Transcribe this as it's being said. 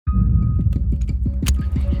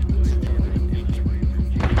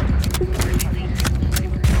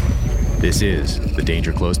This is the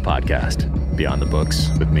Danger Close podcast, Beyond the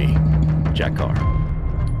Books with me, Jack Carr.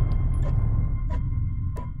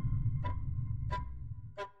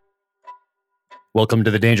 Welcome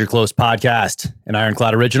to the Danger Close podcast, an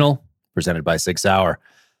Ironclad original presented by 6 Hour.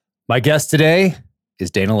 My guest today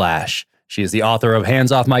is Dana Loesch. She is the author of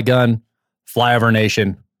Hands Off My Gun, Flyover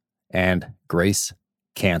Nation, and Grace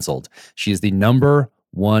Canceled. She is the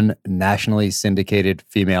 #1 nationally syndicated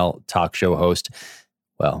female talk show host.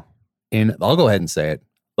 Well, I'll go ahead and say it,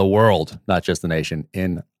 the world, not just the nation,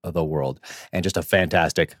 in the world. And just a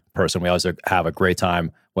fantastic person. We always have a great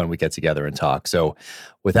time when we get together and talk. So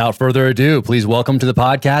without further ado, please welcome to the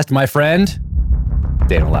podcast, my friend,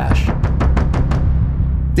 Dana Loesch.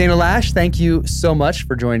 Dana Loesch, thank you so much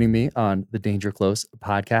for joining me on the Danger Close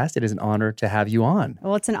podcast. It is an honor to have you on.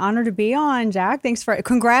 Well, it's an honor to be on, Jack.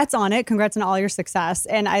 Congrats on it. Congrats on all your success.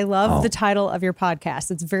 And I love the title of your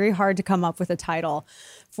podcast. It's very hard to come up with a title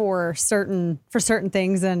for certain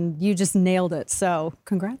things, and you just nailed it. So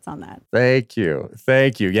congrats on that. Thank you.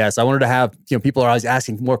 Yes, I wanted to have, people are always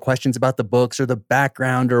asking more questions about the books or the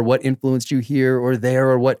background or what influenced you here or there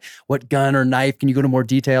or what gun or knife. Can you go into more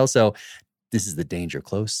detail? So this is the Danger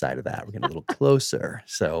Close side of that. We're getting a little closer.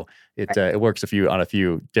 So it works on a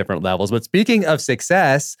few different levels. But speaking of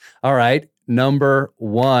success, all right,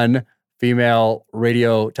 #1 female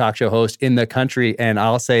radio talk show host in the country, and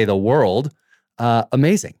I'll say the world.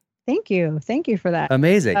 Amazing. Thank you for that.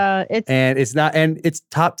 Amazing. It's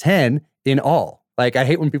top 10 in all. Like, I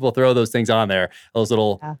hate when people throw those things on there, those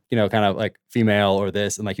little, kind of like female or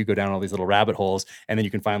this, and like you go down all these little rabbit holes, and then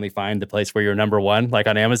you can finally find the place where you're #1, like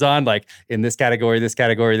on Amazon, like in this category,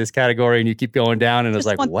 and you keep going down, and it's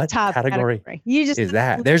like, what category is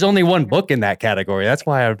that? There's only one book in that category. That's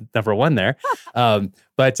why I'm #1 there.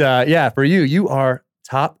 But for you are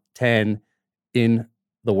top 10 in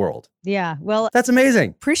the world. Yeah. Well, that's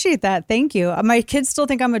amazing. Appreciate that. Thank you. My kids still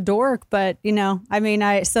think I'm a dork, but it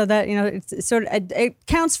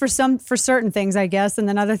counts for certain things, I guess. And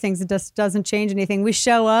then other things, it just doesn't change anything. We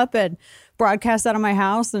show up and broadcast out of my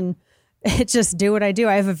house and just do what I do.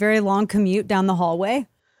 I have a very long commute down the hallway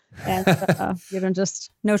and,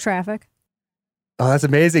 just no traffic. Oh, that's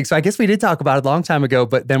amazing. So I guess we did talk about it a long time ago,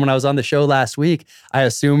 but then when I was on the show last week, I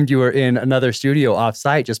assumed you were in another studio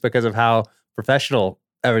off-site just because of how professional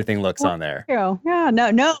everything looks on there. Yeah,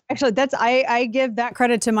 no. Actually, I give that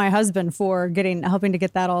credit to my husband for helping to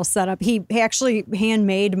get that all set up. He actually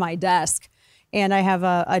handmade my desk, and I have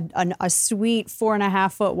a sweet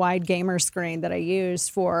 4.5 foot wide gamer screen that I use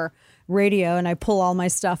for radio, and I pull all my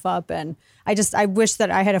stuff up. And I wish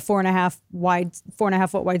that I had a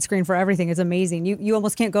 4.5 foot wide screen for everything. It's amazing. You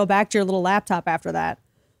almost can't go back to your little laptop after that.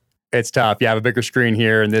 It's tough. Yeah, I have a bigger screen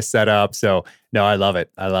here in this setup. So no, I love it.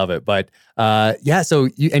 But so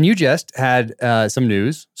you just had some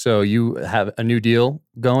news. So you have a new deal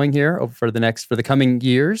going here for the coming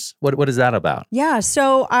years. What is that about? Yeah,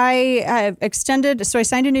 so I signed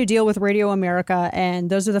a new deal with Radio America, and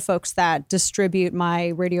those are the folks that distribute my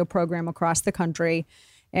radio program across the country.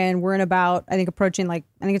 And we're in about, approaching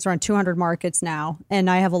it's around 200 markets now. And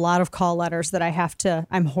I have a lot of call letters that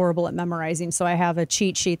I'm horrible at memorizing. So I have a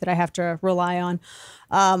cheat sheet that I have to rely on.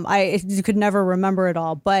 You could never remember it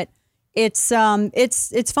all, but it's fun.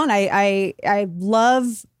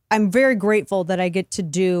 I'm very grateful that I get to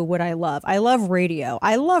do what I love. I love radio.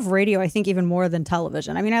 I think even more than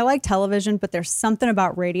television. I mean, I like television, but there's something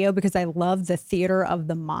about radio because I love the theater of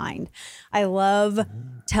the mind. I love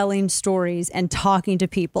telling stories and talking to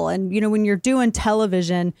people. And, when you're doing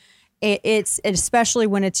television, it's especially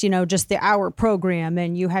when it's, just the hour program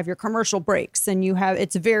and you have your commercial breaks and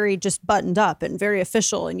it's very just buttoned up and very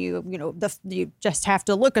official. And you just have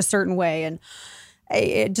to look a certain way. And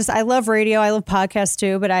I love radio. I love podcasts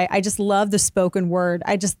too, but I just love the spoken word.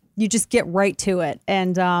 You just get right to it.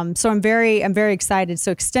 And so I'm very excited.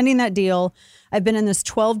 So extending that deal, I've been in this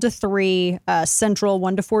 12 to 3 Central,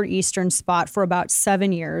 1 to 4 Eastern spot for about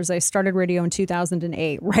 7 years. I started radio in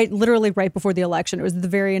 2008, literally right before the election. It was the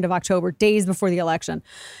very end of October, days before the election.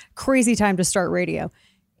 Crazy time to start radio.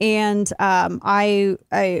 And I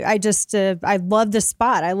love this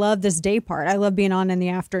spot. I love this day part. I love being on in the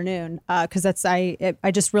afternoon because I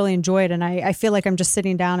just really enjoy it. And I feel like I'm just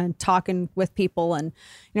sitting down and talking with people and,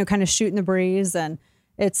 kind of shooting the breeze. And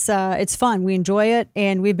it's fun. We enjoy it.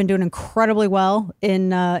 And we've been doing incredibly well in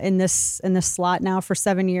this slot now for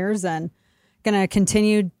 7 years and going to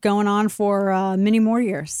continue going on for many more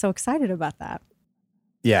years. So excited about that.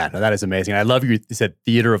 Yeah, no, that is amazing. I love you said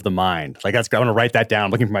theater of the mind. Like I'm going to write that down.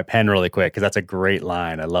 I'm looking for my pen really quick because that's a great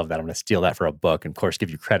line. I love that. I'm going to steal that for a book and of course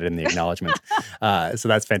give you credit in the acknowledgement. So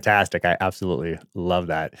that's fantastic. I absolutely love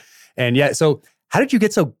that. And yeah, so how did you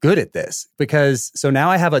get so good at this? Because so now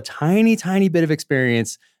I have a tiny, tiny bit of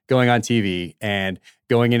experience going on TV and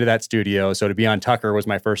going into that studio. So to be on Tucker was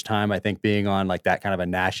my first time, I think, being on like that kind of a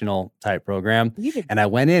national type program. And I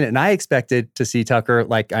went in and I expected to see Tucker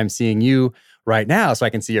like I'm seeing you right now. So I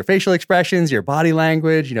can see your facial expressions, your body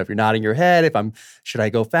language, if you're nodding your head, should I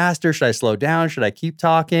go faster? Should I slow down? Should I keep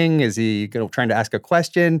talking? Is he trying to ask a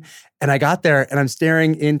question? And I got there and I'm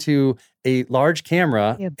staring into a large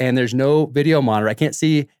camera and there's no video monitor. I can't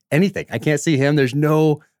see anything. I can't see him. There's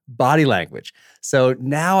no body language. So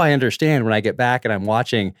now I understand when I get back and I'm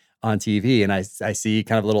watching on TV and I see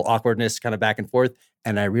kind of a little awkwardness kind of back and forth.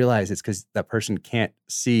 And I realize it's because that person can't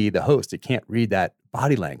see the host. It can't read that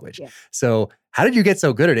body language. Yeah. So how did you get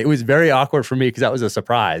so good at it? It was very awkward for me because that was a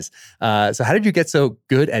surprise. So how did you get so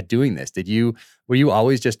good at doing this? Were you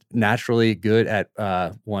always just naturally good at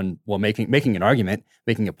making an argument,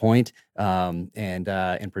 making a point,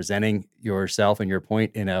 and presenting yourself and your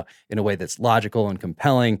point in a way that's logical and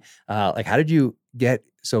compelling? Like how did you get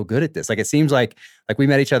so good at this? Like it seems like we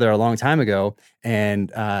met each other a long time ago,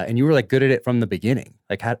 and you were like good at it from the beginning.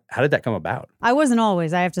 Like how did that come about? I wasn't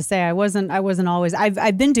always. I have to say, I wasn't always.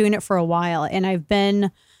 I've been doing it for a while, and I've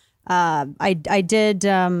been. I did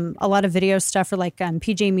a lot of video stuff for like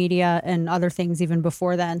PJ Media and other things even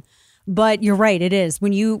before then. But you're right, it is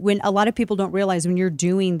when a lot of people don't realize when you're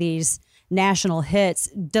doing these national hits,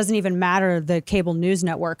 doesn't even matter the cable news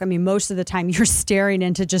network. I mean, most of the time you're staring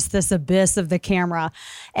into just this abyss of the camera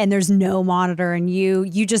and there's no monitor and you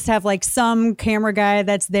just have like some camera guy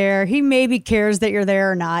that's there. He maybe cares that you're there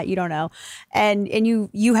or not. You don't know. And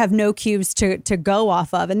you have no cues to go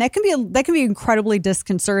off of. And that can be incredibly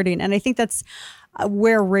disconcerting. And I think that's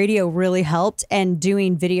where radio really helped, and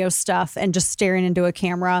doing video stuff and just staring into a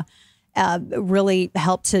camera really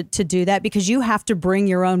helped to do that, because you have to bring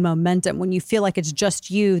your own momentum. When you feel like it's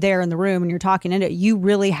just you there in the room and you're talking in it, you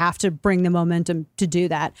really have to bring the momentum to do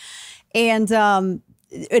that. And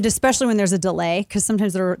especially when there's a delay, because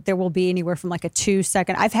sometimes there will be anywhere from like a 2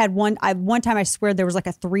 second. I've had one time I swear there was like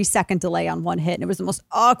a 3 second delay on one hit, and it was the most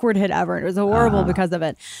awkward hit ever. And it was horrible because of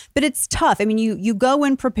it. But it's tough. I mean, you go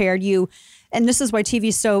in prepared. And this is why TV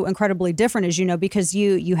is so incredibly different, as you know, because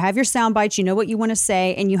you have your sound bites, you know what you want to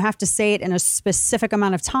say, and you have to say it in a specific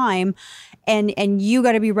amount of time, and you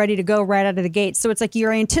got to be ready to go right out of the gate. So it's like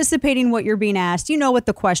you're anticipating what you're being asked, you know what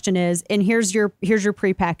the question is, and here's your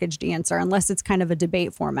prepackaged answer, unless it's kind of a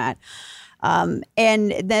debate format. And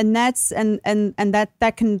then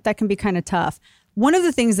that can be kind of tough. One of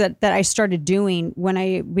the things that I started doing when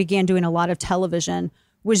I began doing a lot of television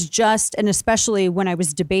was and especially when I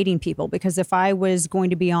was debating people, because if I was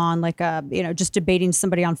going to be on like just debating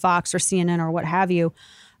somebody on Fox or CNN or what have you,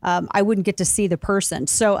 I wouldn't get to see the person.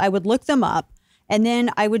 So I would look them up, and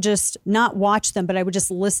then I would just not watch them, but I would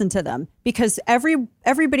just listen to them, because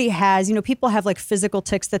everybody has, people have like physical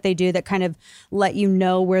tics that they do that kind of let you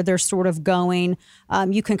know where they're sort of going.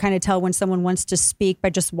 You can kind of tell when someone wants to speak by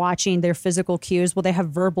just watching their physical cues. Well, they have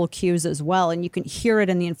verbal cues as well, and you can hear it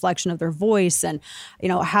in the inflection of their voice, and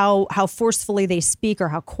how forcefully they speak, or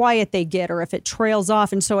how quiet they get, or if it trails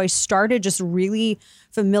off. And so I started just really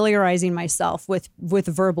familiarizing myself with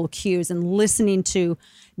verbal cues and listening to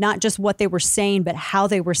not just what they were saying, but how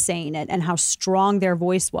they were saying it and how strong their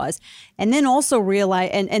voice was. And then also realize,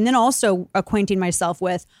 and then also acquainting myself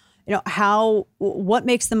with, what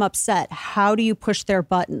makes them upset? How do you push their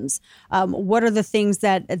buttons? What are the things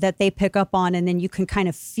that they pick up on? And then you can kind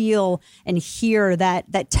of feel and hear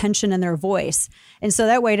that tension in their voice. And so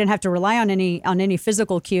that way I didn't have to rely on any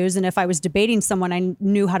physical cues. And if I was debating someone, I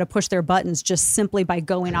knew how to push their buttons just simply by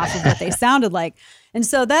going off of what they sounded like. And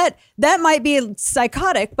so that might be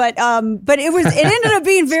psychotic, but it ended up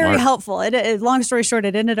being very helpful. Long story short,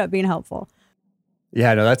 it ended up being helpful.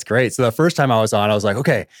 Yeah, no, that's great. So the first time I was on, I was like,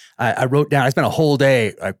 okay, I wrote down, I spent a whole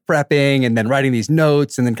day prepping and then writing these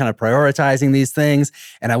notes and then kind of prioritizing these things.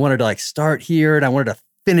 And I wanted to like start here and I wanted to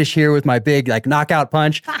finish here with my big like knockout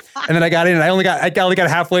punch. And then I got in and I only got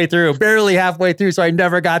halfway through, barely halfway through. So I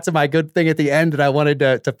never got to my good thing at the end that I wanted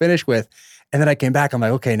to finish with. And then I came back, I'm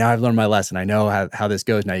like, okay, now I've learned my lesson. I know how this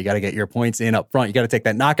goes. Now you got to get your points in up front. You got to take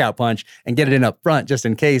that knockout punch and get it in up front just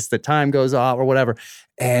in case the time goes off or whatever.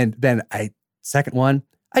 And then second one,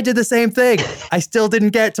 I did the same thing. I still didn't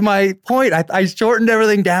get to my point. I shortened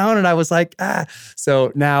everything down and I was like,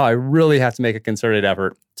 So now I really have to make a concerted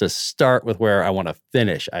effort to start with where I want to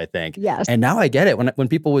finish, I think. Yes. And now I get it. When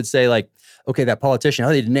people would say like, okay, that politician,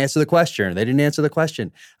 they didn't answer the question. They didn't answer the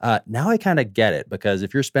question. Now I kind of get it, because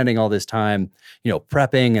if you're spending all this time,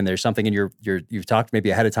 prepping, and there's something in you've talked maybe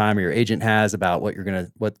ahead of time, or your agent has, about what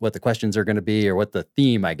what the questions are going to be, or what the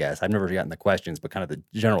theme, I guess. I've never gotten the questions, but kind of the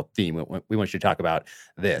general theme. We want you to talk about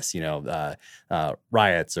this,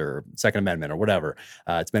 riots or Second Amendment or whatever.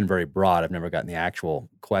 It's been very broad. I've never gotten the actual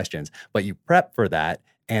questions, but you prep for that.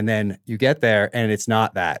 And then you get there and it's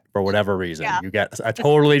not that, for whatever reason. Yeah. You get a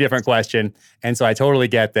totally different question. And so I totally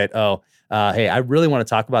get that, hey, I really want to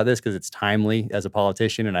talk about this because it's timely as a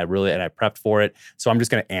politician, and I prepped for it. So I'm just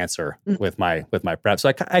going to answer with my prep. So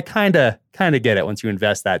I kind of get it once you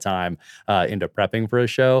invest that time into prepping for a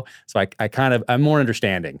show. So I'm more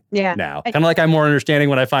understanding now. Kind of like I'm more understanding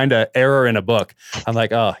when I find an error in a book. I'm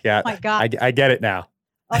like, oh yeah, my God. I get it now.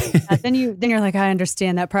 Oh, yeah. Then you're like, I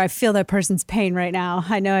understand that part. I feel that person's pain right now.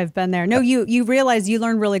 I know, I've been there. No, you realize, you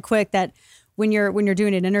learn really quick that when you're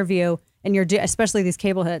doing an interview and especially these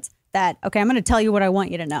cable hits, that, okay, I'm going to tell you what I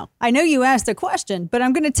want you to know. I know you asked a question, but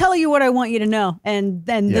I'm going to tell you what I want you to know. And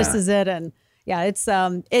then this is it. And yeah,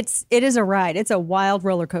 it is a ride. It's a wild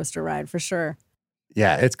roller coaster ride for sure.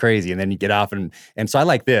 Yeah, it's crazy. And then you get off and so I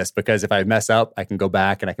like this, because if I mess up, I can go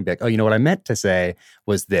back and I can be like, oh, what I meant to say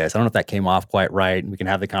was this. I don't know if that came off quite right, and we can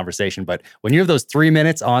have the conversation. But when you have those 3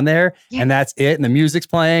 minutes on there and that's it, and the music's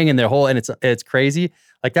playing and it's crazy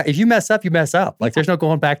like that. If you mess up, you mess up. Like there's no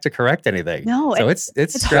going back to correct anything. No, so it's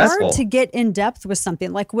stressful. Hard to get in depth with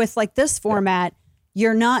something with this format.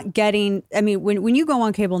 You're not getting, when you go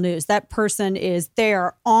on cable news, that person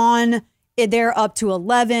they're up to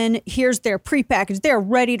 11. Here's their prepackaged. They're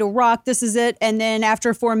ready to rock. This is it. And then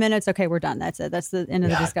after 4 minutes, okay, we're done. That's it. That's the end of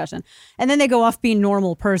the discussion. And then they go off being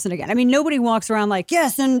normal person again. Nobody walks around like,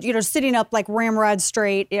 yes, and sitting up like ramrod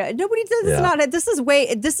straight. Yeah, nobody does. Yeah.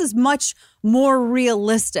 This is much more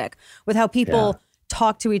realistic with how people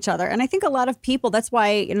talk to each other. And I think a lot of people, that's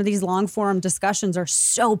why, these long form discussions are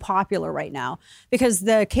so popular right now, because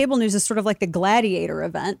the cable news is sort of like the gladiator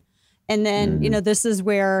event. And then, this is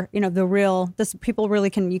where, people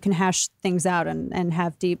really you can hash things out and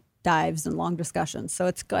have deep dives and long discussions. So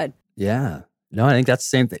it's good. Yeah. No, I think that's the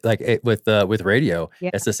same thing. Like with radio,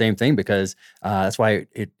 it's the same thing, because that's why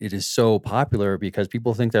it is so popular, because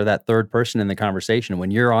people think they're that third person in the conversation.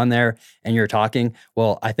 When you're on there and you're talking,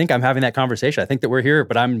 well, I think I'm having that conversation. I think that we're here,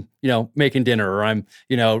 but I'm, making dinner, or I'm,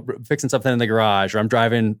 fixing something in the garage, or I'm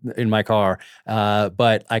driving in my car.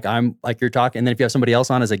 But I'm like, you're talking. And then if you have somebody else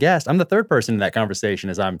on as a guest, I'm the third person in that conversation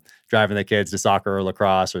as I'm driving the kids to soccer or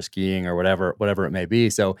lacrosse or skiing or whatever it may be.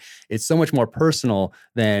 So it's so much more personal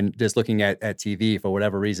than just looking at TV. For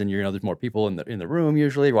whatever reason, there's more people in the room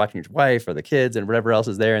usually, watching your wife or the kids and whatever else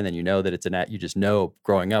is there, and then that it's you just know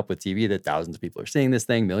growing up with TV that thousands of people are seeing this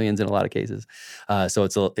thing, millions in a lot of cases. So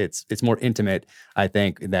it's more intimate. I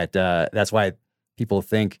think that's why people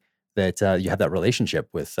think that you have that relationship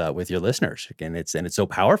with your listeners, and it's so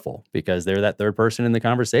powerful, because they're that third person in the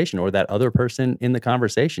conversation, or that other person in the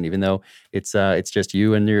conversation, even though it's just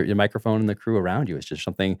you and your microphone and the crew around you. It's just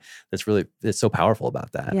something it's so powerful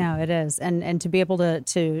about that. Yeah, it is, and to be able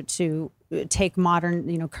to take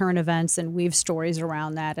modern current events and weave stories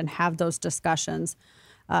around that and have those discussions.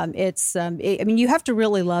 You have to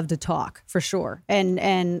really love to talk, for sure,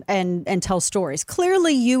 and tell stories.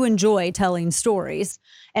 Clearly, you enjoy telling stories,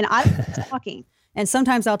 and I love talking. And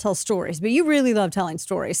sometimes I'll tell stories, but you really love telling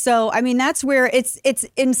stories. So, that's where it's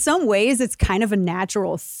in some ways, it's kind of a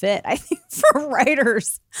natural fit, I think, for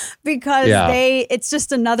writers, because it's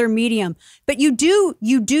just another medium. But you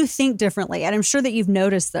do think differently. And I'm sure that you've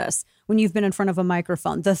noticed this when you've been in front of a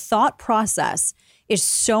microphone. The thought process is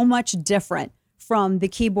so much different from the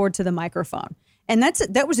keyboard to the microphone. And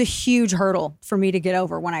that was a huge hurdle for me to get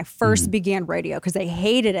over when I first began radio, because I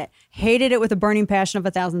hated it with a burning passion of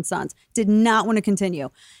 1,000 suns, did not want to continue.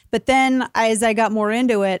 But then as I got more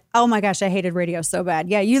into it, oh my gosh, I hated radio so bad.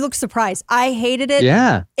 Yeah, you look surprised. I hated it.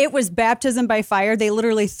 Yeah. It was baptism by fire. They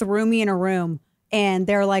literally threw me in a room and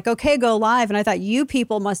they're like, okay, go live. And I thought, you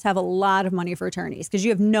people must have a lot of money for attorneys, because you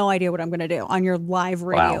have no idea what I'm going to do on your live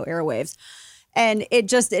radio airwaves. And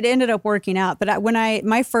it ended up working out. But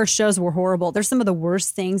my first shows were horrible. They're some of the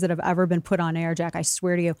worst things that have ever been put on air, Jack. I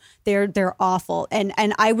swear to you, they're awful. And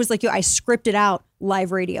I was like you, I scripted out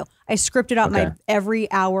live radio. I scripted out my every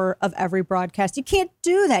hour of every broadcast. You can't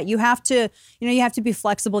do that. You have to, you have to be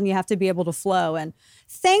flexible, and you have to be able to flow. And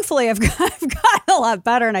thankfully, I've gotten a lot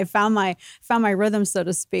better, and I found my rhythm, so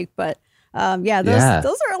to speak. But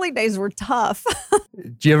Those early days were tough.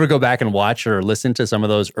 Do you ever go back and watch or listen to some of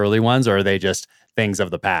those early ones, or are they just things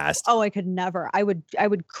of the past? Oh, I could never. I would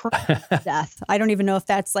cry to death. I don't even know if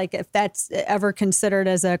that's ever considered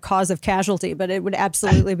as a cause of casualty, but it would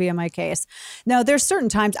absolutely be in my case. Now, there's certain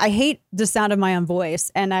times I hate the sound of my own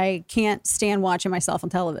voice, and I can't stand watching myself on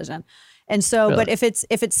television. And so, Really? but if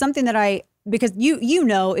it's something that because you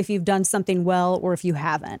know if you've done something well or if you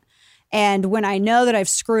haven't. And when I know that I've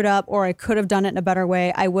screwed up or I could have done it in a better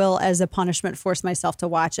way, I will, as a punishment, force myself to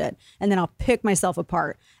watch it. And then I'll pick myself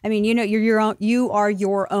apart. I mean, you are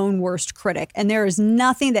your own worst critic. And there is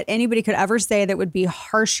nothing that anybody could ever say that would be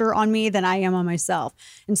harsher on me than I am on myself.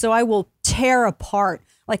 And so I will tear apart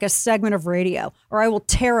like a segment of radio, or I will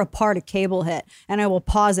tear apart a cable hit and I will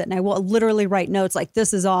pause it and I will literally write notes like,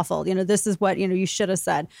 this is awful. This is what, you should have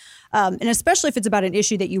said. And especially if it's about an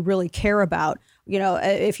issue that you really care about.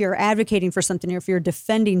 If you're advocating for something or if you're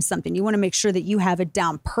defending something, you want to make sure that you have it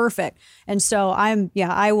down perfect. And so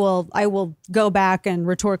I will go back and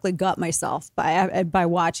rhetorically gut myself by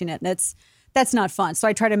watching it. And that's not fun. So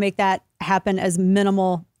I try to make that happen as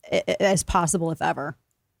minimal as possible, if ever.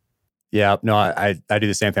 Yeah, no, I do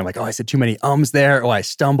the same thing. I'm like, I said too many ums there. I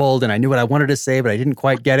stumbled and I knew what I wanted to say, but I didn't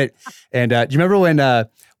quite get it. And do you remember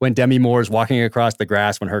when Demi Moore is walking across the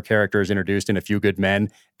grass when her character is introduced in A Few Good Men,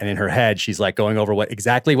 and in her head she's like going over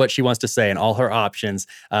exactly what she wants to say and all her options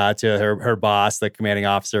to her boss, the commanding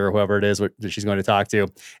officer, or whoever it is that she's going to talk to,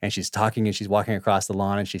 and she's talking and she's walking across the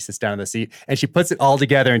lawn and she sits down in the seat and she puts it all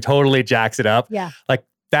together and totally jacks it up. Yeah, like.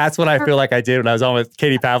 That's what I feel like I did when I was on with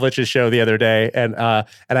Katie Pavlich's show the other day. And I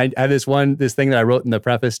had this thing that I wrote in the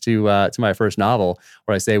preface to my first novel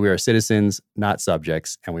where I say we are citizens, not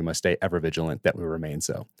subjects, and we must stay ever vigilant that we remain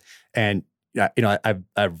so. And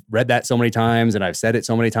I've read that so many times and I've said it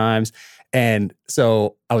so many times. And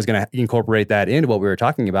so I was going to incorporate that into what we were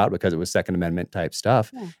talking about because it was Second Amendment type stuff.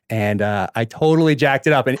 Yeah. And I totally jacked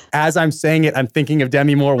it up. And as I'm saying it, I'm thinking of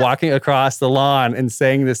Demi Moore walking across the lawn and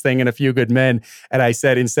saying this thing in A Few Good Men. And I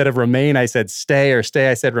said, instead of remain, I said stay, or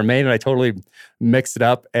stay, I said remain. And I totally mixed it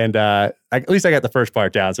up. And at least I got the first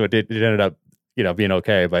part down. So it ended up being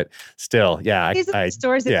okay, but still, yeah. These are the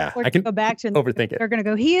stories that I can go back to and overthink it. They're going to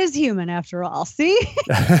go, he is human after all. See,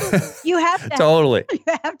 you have to totally. You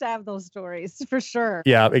have to have those stories for sure.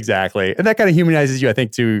 Yeah, exactly. And that kind of humanizes you, I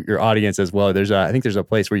think, to your audience as well. I think there's a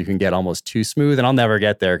place where you can get almost too smooth, and I'll never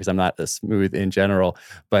get there because I'm not as smooth in general.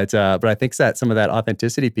 But I think that some of that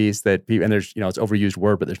authenticity piece that people, and there's, it's overused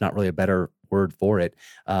word, but there's not really a better word for it,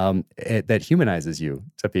 that humanizes you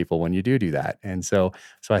to people when you do that. And so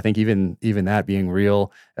I think even that being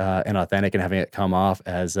real and authentic and having it come off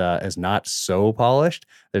as not so polished,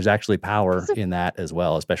 there's actually power in that as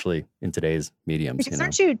well, especially in today's mediums. Because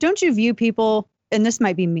don't you view people, and this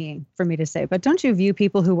might be mean for me to say, but don't you view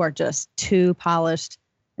people who are just too polished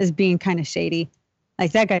as being kind of shady?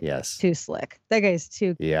 Like that guy is too slick. That guy's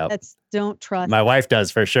too. Yeah. Don't trust. My wife does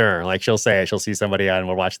for sure. Like she'll see somebody on,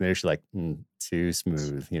 we're watching the news. She's like, too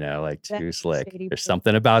smooth, like too slick. There's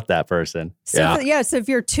something about that person. So if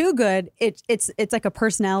you're too good, it's like a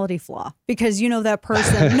personality flaw because that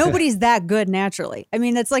person, nobody's that good naturally. I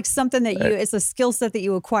mean, that's like something that it's a skill set that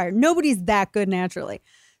you acquire. Nobody's that good naturally.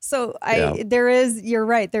 So you're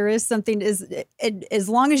right. There is something as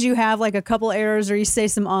long as you have like a couple errors or you say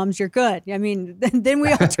some ums, you're good. I mean, then we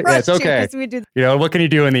all trust it's okay. you. We do. What can you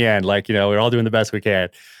do in the end? Like, we're all doing the best we can.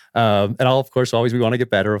 And of course, always we want to get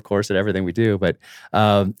better, of course, at everything we do. But,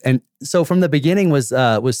 and so from the beginning was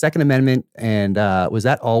Second Amendment. And was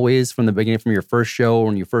that always from the beginning, from your first show,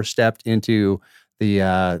 when you first stepped into the,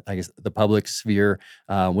 I guess the public sphere,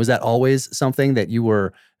 was that always something that you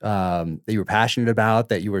were passionate about,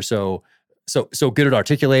 that you were so good at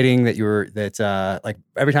articulating, like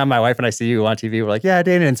every time my wife and I see you on TV, we're like, yeah,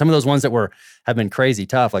 Dana. And some of those ones that have been crazy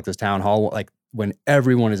tough, like those town hall, like when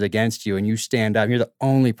everyone is against you and you stand up, you're the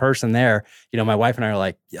only person there. My wife and I are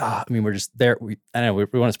like, yeah, I mean, we're just there. I know we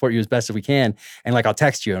want to support you as best as we can. And like, I'll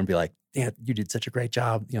text you and be like, yeah, you did such a great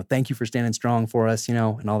job. Thank you for standing strong for us, and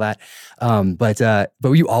all that. But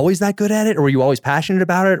were you always that good at it, or were you always passionate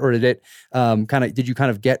about it, or did it did you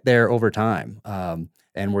kind of get there over time?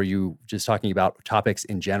 And were you just talking about topics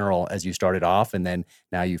in general as you started off, and then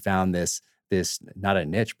now you found this not a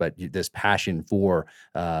niche, but this passion for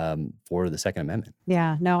the Second Amendment?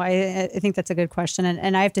 Yeah, no, I think that's a good question.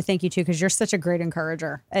 And I have to thank you too, because you're such a great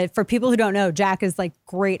encourager. For people who don't know, Jack is like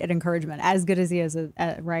great at encouragement, as good as he is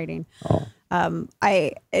at writing. Oh.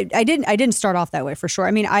 I didn't start off that way for sure.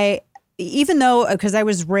 I mean, even though, because I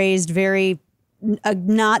was raised very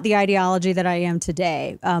not the ideology that I am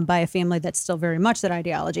today, by a family that's still very much that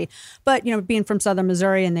ideology. But, being from Southern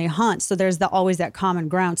Missouri and they hunt, so there's always that common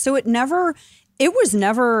ground. So it was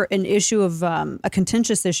never an issue of a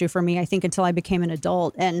contentious issue for me, I think, until I became an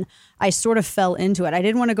adult. And I sort of fell into it. I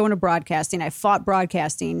didn't want to go into broadcasting. I fought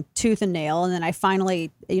broadcasting tooth and nail. And then I finally,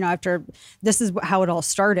 after this is how it all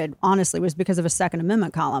started, honestly, was because of a Second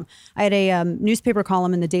Amendment column. I had a newspaper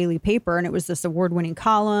column in the daily paper, and it was this award-winning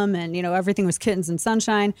column. And, everything was kittens and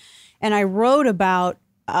sunshine. And I wrote about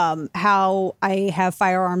how I have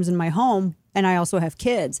firearms in my home and I also have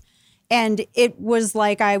kids. And it was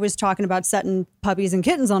like I was talking about setting puppies and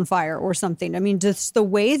kittens on fire or something. I mean, just the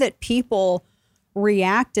way that people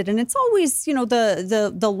reacted. And it's always,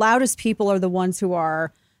 the loudest people are the ones who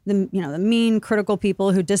are the mean, critical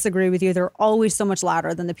people who disagree with you. They're always so much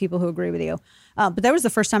louder than the people who agree with you. But that was the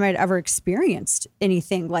first time I'd ever experienced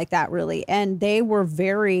anything like that, really. And they were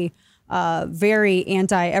very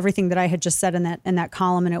anti everything that I had just said in that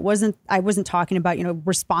column. And I wasn't talking about,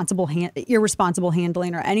 irresponsible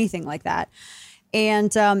handling or anything like that.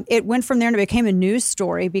 And it went from there and it became a news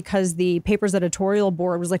story because the paper's editorial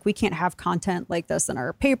board was like, we can't have content like this in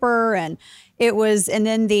our paper. And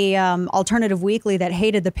then the Alternative Weekly that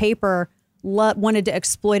hated the paper wanted to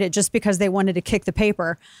exploit it just because they wanted to kick the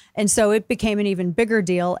paper. And so it became an even bigger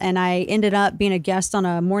deal. And I ended up being a guest on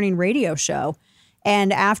a morning radio show.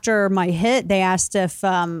 And after my hit, they asked if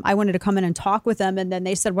I wanted to come in and talk with them. And then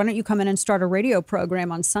they said, why don't you come in and start a radio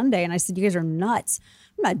program on Sunday? And I said, you guys are nuts.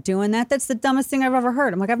 I'm not doing that. That's the dumbest thing I've ever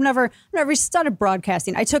heard. I'm like, I've never studied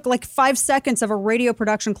broadcasting. I took like 5 seconds of a radio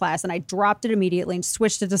production class and I dropped it immediately and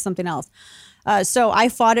switched it to something else. So I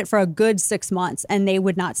fought it for a good 6 months and they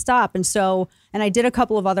would not stop. And I did a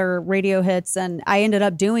couple of other radio hits and I ended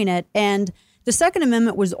up doing it. And the Second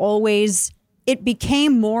Amendment it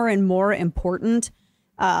became more and more important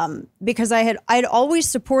because I'd always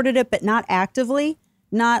supported it, but not actively.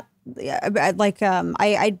 I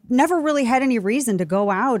never really had any reason to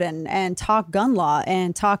go out and talk gun law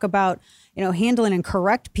and talk about handling and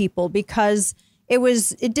correct people because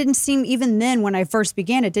it didn't seem, even then when I first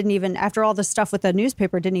began, it didn't even, after all the stuff with the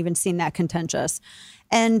newspaper, it didn't even seem that contentious.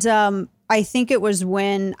 And I think it was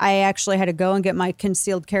when I actually had to go and get my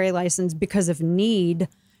concealed carry license because of need.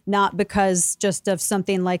 Not because just of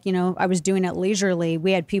something like, I was doing it leisurely.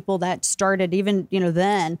 We had people that started even,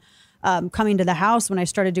 then coming to the house when I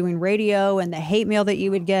started doing radio and the hate mail that you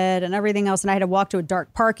would get and everything else. And I had to walk to a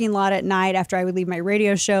dark parking lot at night after I would leave my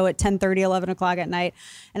radio show at 10:30, 11 o'clock at night.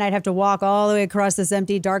 And I'd have to walk all the way across this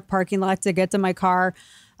empty, dark parking lot to get to my car.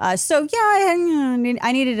 I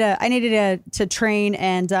needed to train,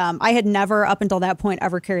 and I had never, up until that point,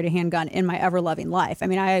 ever carried a handgun in my ever loving life. I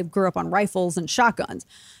mean, I grew up on rifles and shotguns.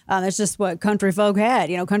 That's just what country folk had.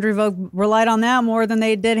 Country folk relied on that more than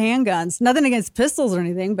they did handguns. Nothing against pistols or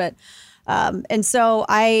anything, but and so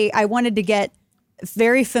I wanted to get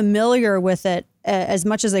very familiar with it as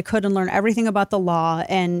much as I could and learn everything about the law,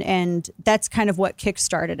 and that's kind of what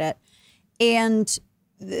kickstarted it. And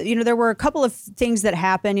there were a couple of things that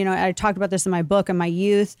happened. I talked about this in my book in my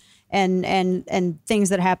youth and things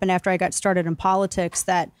that happened after I got started in politics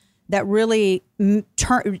that really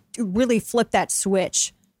flipped that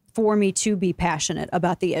switch for me to be passionate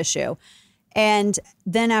about the issue. And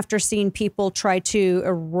then after seeing people try to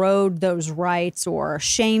erode those rights or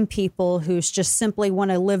shame people who just simply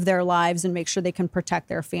want to live their lives and make sure they can protect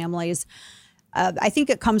their families, I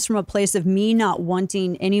think it comes from a place of me not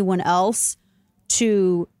wanting anyone else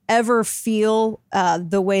to ever feel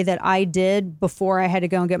the way that I did before I had to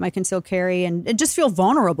go and get my concealed carry and just feel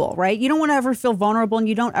vulnerable, right? You don't want to ever feel vulnerable, and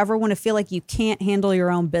you don't ever want to feel like you can't handle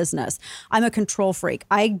your own business. I'm a control freak.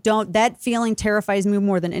 That feeling terrifies me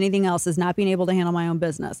more than anything else, is not being able to handle my own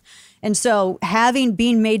business. And so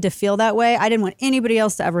being made to feel that way, I didn't want anybody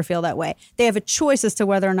else to ever feel that way. They have a choice as to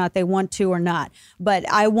whether or not they want to or not. But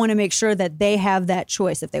I want to make sure that they have that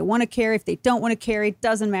choice. If they want to carry, if they don't want to carry, it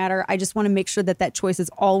doesn't matter. I just want to make sure that choice is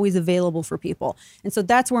always available for people. And so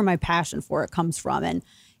that's where my passion for it comes from. And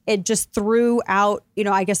it just throughout,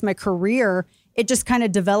 I guess my career, it just kind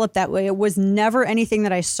of developed that way. It was never anything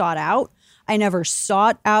that I sought out. I never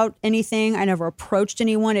sought out anything. I never approached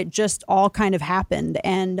anyone. It just all kind of happened.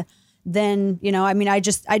 And then,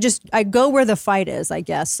 I go where the fight is, I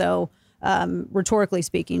guess. So, rhetorically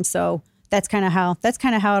speaking. So that's kind of how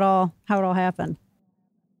it all happened.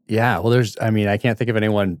 Yeah, well, I can't think of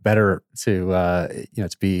anyone better to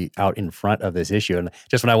be out in front of this issue. And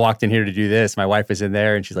just when I walked in here to do this, my wife was in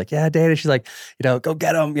there and she's like, yeah, Dana, she's like, go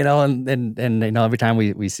get them, and every time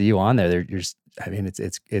we see you on there, you're just,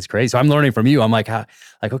 it's crazy. So I'm learning from you. I'm like, how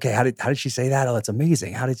did she say that? Oh, that's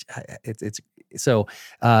amazing. So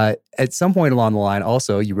at some point along the line,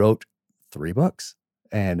 also you wrote 3 books.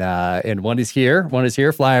 And one is here.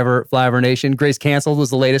 Flyover Nation. Grace Canceled was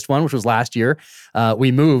the latest one, which was last year.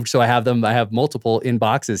 We moved, so I have them. I have multiple in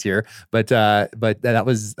boxes here, but that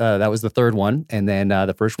was the third one, and then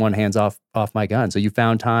the first one, Hands Off My Gun. So you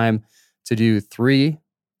found time to do 3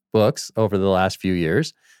 books over the last few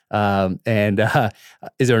years. And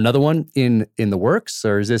is there another one in the works,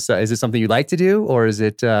 or is this something you'd like to do, or is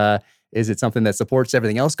it something that supports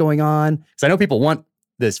everything else going on? Because I know people want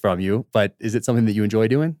this from you, but is it something that you enjoy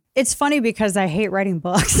doing? It's funny because I hate writing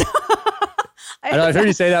books. I know I've heard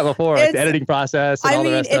you say that before, like the editing process and all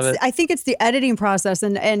the rest of it. I think it's the editing process,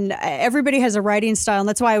 and everybody has a writing style, and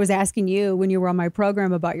that's why I was asking you when you were on my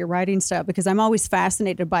program about your writing style, because I'm always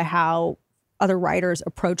fascinated by how other writers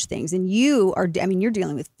approach things. And you're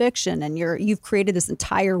dealing with fiction, and you've created this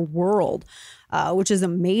entire world, which is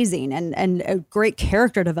amazing, and a great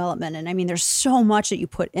character development. And I mean, there's so much that you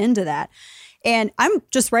put into that. And I'm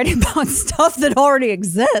just writing about stuff that already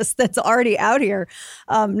exists, that's already out here,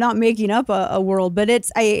 not making up a world. But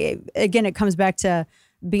it comes back to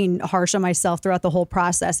being harsh on myself throughout the whole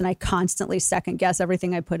process. And I constantly second guess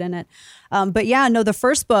everything I put in it. But yeah, no, the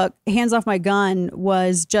first book, Hands Off My Gun,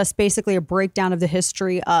 was just basically a breakdown of the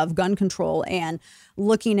history of gun control and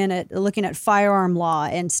looking at firearm law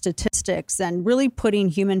and statistics, and really putting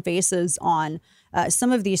human faces on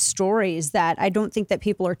some of these stories that I don't think that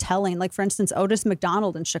people are telling. Like, for instance, Otis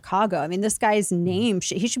McDonald in Chicago. I mean, this guy's name,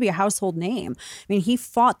 he should be a household name. I mean, he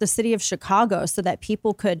fought the city of Chicago so that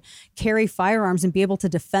people could carry firearms and be able to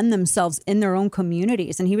defend themselves in their own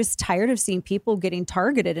communities. And he was tired of seeing people getting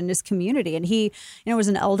targeted in his community. And he, was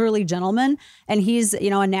an elderly gentleman, and he's,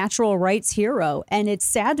 a natural rights hero. And it's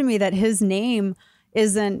sad to me that his name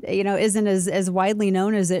isn't as widely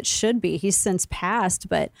known as it should be. He's since passed,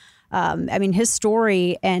 but his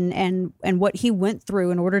story and what he went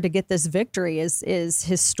through in order to get this victory is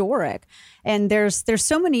historic. And there's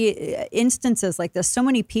so many instances like this, so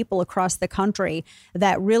many people across the country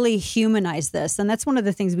that really humanize this. And that's one of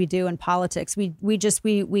the things we do in politics. We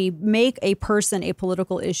make a person a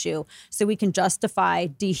political issue so we can justify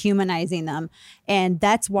dehumanizing them. And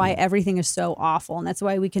that's why everything is so awful. And that's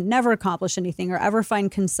why we can never accomplish anything or ever find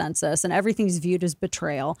consensus, and everything's viewed as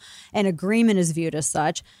betrayal, and agreement is viewed as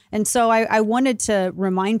such. And so I wanted to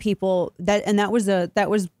remind people that, and that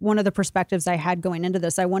was one of the perspectives I had going into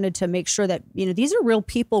this. I wanted to make sure that, these are real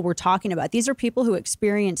people we're talking about. These are people who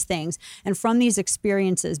experience things. And from these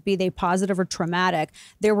experiences, be they positive or traumatic,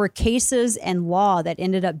 there were cases and law that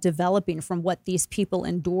ended up developing from what these people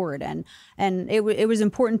endured. And it was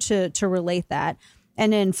important to relate that.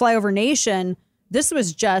 And in Flyover Nation, this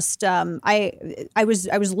was just, I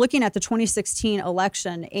was looking at the 2016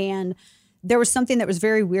 election, and there was something that was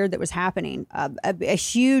very weird that was happening. A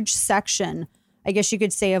huge section, I guess you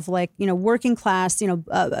could say, of working class,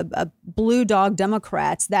 blue dog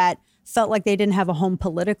Democrats that felt like they didn't have a home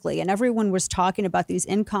politically. And everyone was talking about these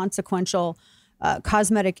inconsequential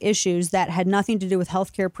cosmetic issues that had nothing to do with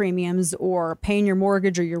healthcare premiums or paying your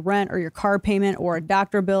mortgage or your rent or your car payment or a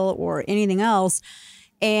doctor bill or anything else.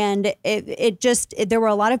 And there were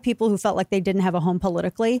a lot of people who felt like they didn't have a home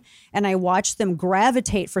politically. And I watched them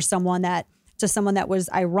gravitate to someone that was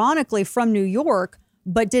ironically from New York,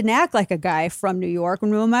 but didn't act like a guy from New York.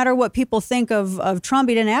 No matter what people think of Trump,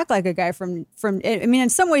 he didn't act like a guy from, in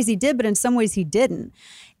some ways he did, but in some ways he didn't.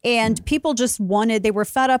 And people they were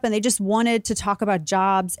fed up, and they just wanted to talk about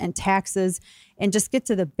jobs and taxes and just get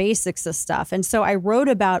to the basics of stuff. And so I wrote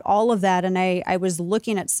about all of that, and I was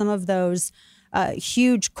looking at some of those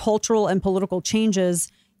huge cultural and political changes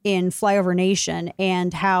in Flyover Nation,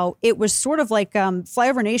 and how it was sort of like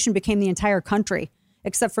Flyover Nation became the entire country,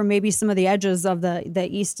 except for maybe some of the edges of the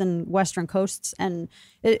east and western coasts. And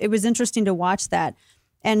it was interesting to watch that.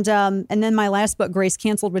 And then my last book, Grace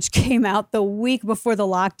Canceled, which came out the week before the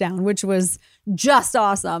lockdown, which was just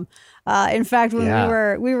awesome. In fact, when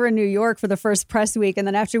we were in New York for the first press week, and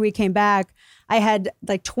then after we came back, I had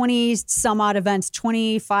like 25 some odd events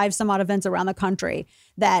around the country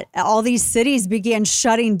that all these cities began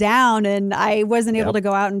shutting down, and I wasn't able to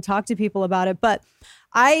go out and talk to people about it. But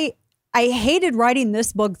I hated writing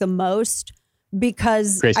this book the most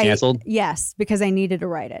because Grace Canceled? Yes, because I needed to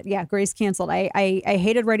write it. Yeah, Grace Canceled. I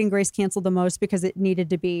hated writing Grace Canceled the most because it needed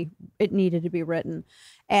to be written.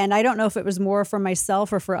 And I don't know if it was more for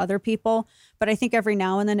myself or for other people, but I think every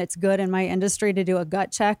now and then it's good in my industry to do a gut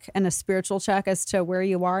check and a spiritual check as to where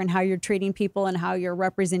you are and how you're treating people and how you're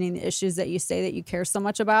representing the issues that you say that you care so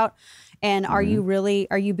much about. And are you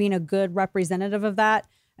being a good representative of that?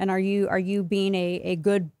 And are you being a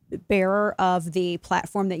good bearer of the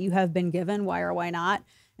platform that you have been given? Why or why not?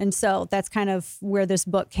 And so that's kind of where this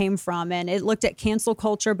book came from. And it looked at cancel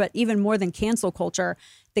culture, but even more than cancel culture,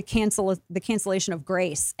 the cancellation of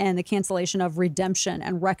grace and the cancellation of redemption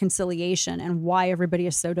and reconciliation and why everybody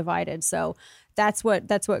is so divided. So that's what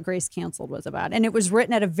Grace Canceled was about. And it was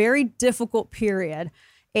written at a very difficult period.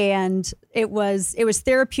 And it was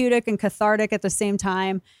therapeutic and cathartic at the same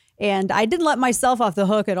time. And I didn't let myself off the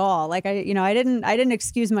hook at all. Like I didn't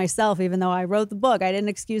excuse myself, even though I wrote the book. I didn't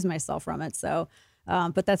excuse myself from it. So,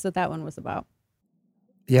 but that's what that one was about.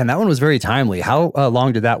 Yeah, and that one was very timely. How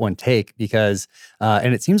long did that one take? Because,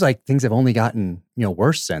 and it seems like things have only gotten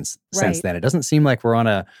worse since then. It doesn't seem like we're on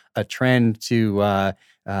a trend to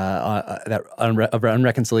that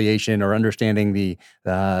unreconciliation or understanding the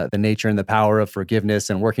nature and the power of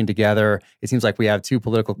forgiveness and working together. It seems like we have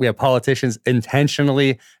politicians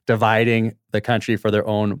intentionally dividing the country for their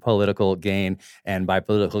own political gain. And by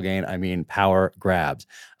political gain, I mean power grabs.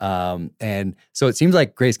 And so it seems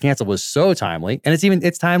like Grace Canceled was so timely, and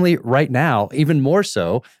it's timely right now, even more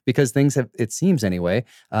so because things have, it seems anyway,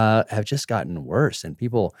 have just gotten worse, and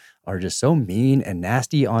people are just so mean and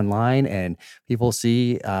nasty online, and people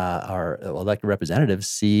see our elected representatives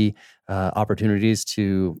see opportunities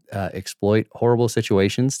to exploit horrible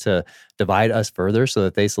situations to divide us further so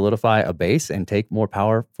that they solidify a base and take more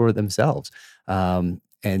power for themselves.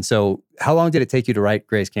 And so how long did it take you to write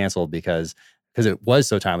Grace Canceled? Because it was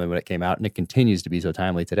so timely when it came out, and it continues to be so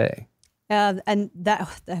timely today. And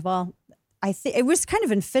that, well, I think it was kind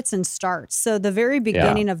of in fits and starts. So the very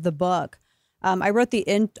beginning of the book, I wrote the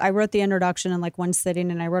introduction in like one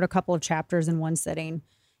sitting, and I wrote a couple of chapters in one sitting.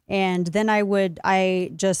 And then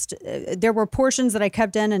there were portions that I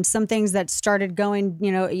kept in, and some things that started going,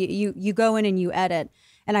 you go in and you edit.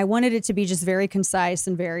 And I wanted it to be just very concise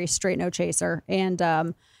and very straight, no chaser. And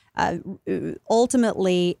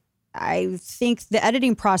ultimately, I think the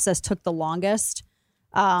editing process took the longest,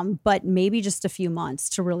 but maybe just a few months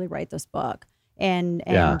to really write this book and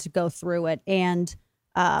go through it. And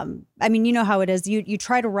I mean, you know how it is. You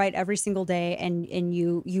try to write every single day, and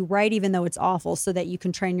you write even though it's awful, so that you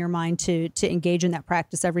can train your mind to engage in that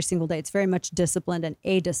practice every single day. It's very much disciplined and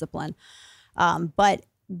a discipline. But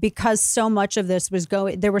because so much of this was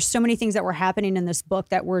there were so many things that were happening in this book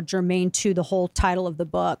that were germane to the whole title of the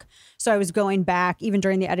book. So I was going back even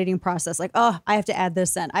during the editing process, like, I have to add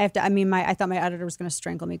this in. I thought my editor was going to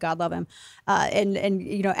strangle me. God love him. And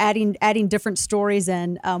adding different stories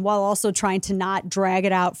in, while also trying to not drag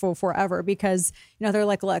it out for forever, because, they're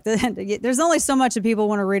like, look, there's only so much that people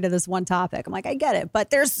want to read of this one topic. I'm like, I get it,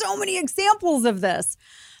 but there's so many examples of this.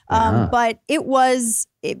 But it's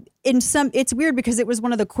weird because it was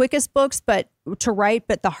one of the quickest books to write,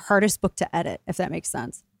 but the hardest book to edit, if that makes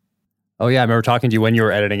sense. Oh yeah, I remember talking to you when you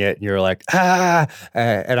were editing it, and you were like,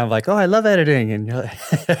 and I'm like, oh, I love editing, and you're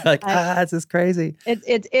like, this is crazy.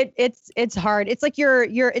 It's hard. It's like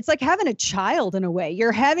it's like having a child in a way.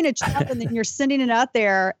 You're having a child, and then you're sending it out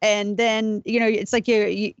there, and then it's like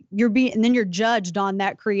you're being, and then you're judged on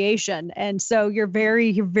that creation, and so you're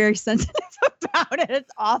very sensitive about it.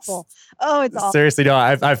 It's awful. Oh, it's awful. Seriously, no,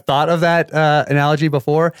 I've thought of that analogy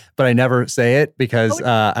before, but I never say it because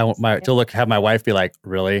I want have my wife be like,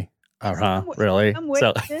 really. Really?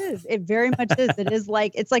 So it is. It very much is.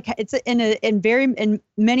 In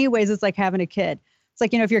many ways, it's like having a kid. It's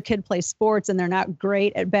like, if your kid plays sports and they're not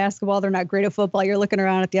great at basketball, they're not great at football, you're looking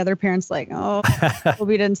around at the other parents like, oh, hope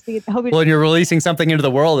we didn't see it. Well, and you're releasing something into the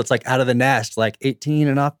world. It's like out of the nest, like 18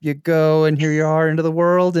 and up you go, and here you are into the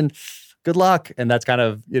world, and good luck. And that's kind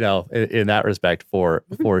of, in that respect for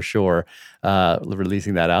sure,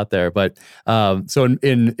 releasing that out there. But so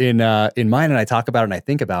in mine, and I talk about it and I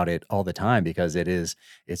think about it all the time because it's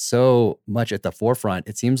so much at the forefront.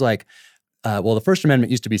 It seems like, the First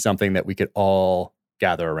Amendment used to be something that we could all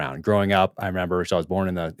gather around. Growing up, I remember, so I was born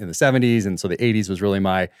in the 70s, and so the 80s was really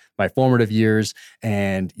my formative years.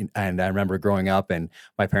 And I remember growing up and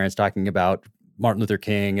my parents talking about Martin Luther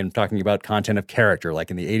King and talking about content of character. Like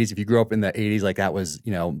in the 80s, if you grew up in the 80s, like that was,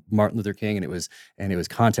 Martin Luther King, and it was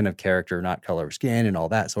content of character, not color of skin and all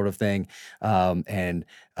that sort of thing.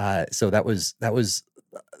 So that was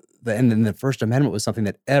and then the First Amendment was something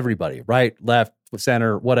that everybody, right, left,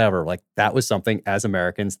 center, whatever, like that was something as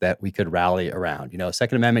Americans that we could rally around.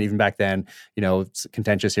 Second Amendment, even back then, it's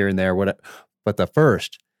contentious here and there, but the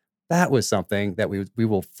first, that was something that we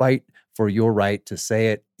will fight for your right to say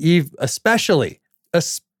it, especially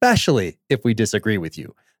if we disagree with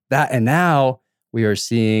you. And now we are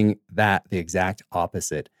seeing that the exact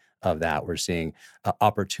opposite of that. We're seeing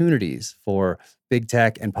opportunities for big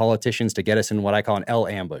tech and politicians to get us in what I call an L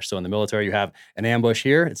ambush. So in the military, you have an ambush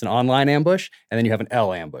here. It's an online ambush. And then you have an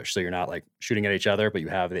L ambush. So you're not like shooting at each other, but you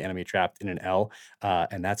have the enemy trapped in an L.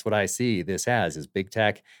 And that's what I see this as, is big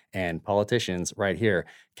tech and politicians right here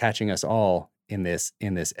catching us all in this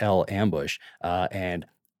L ambush and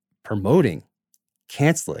promoting,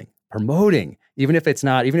 canceling, promoting, even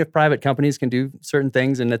if private companies can do certain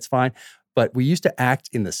things and that's fine. But we used to act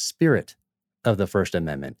in the spirit of the First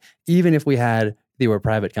Amendment, even if they were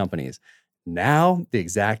private companies. Now, the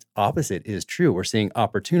exact opposite is true. We're seeing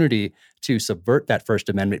opportunity to subvert that First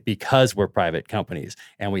Amendment because we're private companies.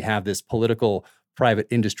 And we have this political private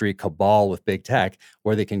industry cabal with big tech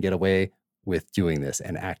where they can get away with doing this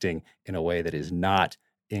and acting in a way that is not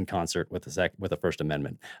in concert with the First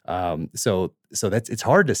Amendment. So it's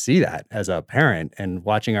hard to see that as a parent and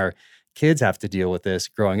watching our kids have to deal with this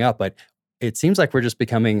growing up. But it seems like we're just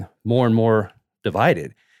becoming more and more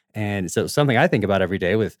divided. And so something I think about every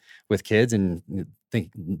day with kids and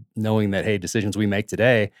knowing that, hey, decisions we make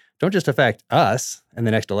today don't just affect us in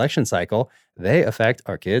the next election cycle, they affect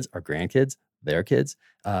our kids, our grandkids, their kids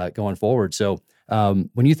going forward. So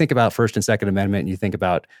when you think about First and Second Amendment and you think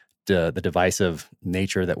about the divisive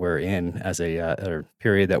nature that we're in as or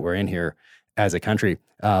period that we're in here as a country,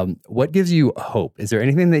 what gives you hope? Is there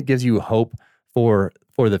anything that gives you hope for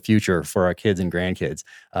the future for our kids and grandkids?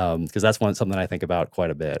 Because that's something I think about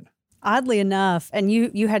quite a bit. Oddly enough, and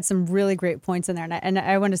you had some really great points in there, and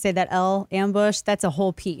I want to say that L ambush, that's a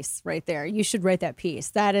whole piece right there. You should write that piece.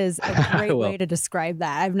 That is a great way to describe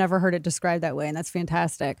that. I've never heard it described that way, and that's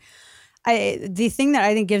fantastic. The thing that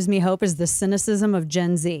I think gives me hope is the cynicism of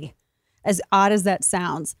Gen Z, as odd as that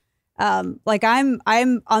sounds. Like I'm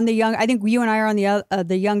on the young. I think you and I are on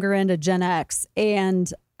the younger end of Gen X,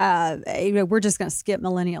 and we're just going to skip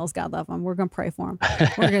millennials. God love them. We're going to pray for them.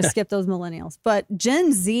 We're going to skip those millennials. But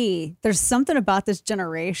Gen Z, there's something about this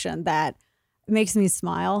generation that makes me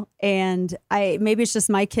smile. And maybe it's just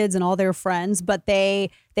my kids and all their friends, but they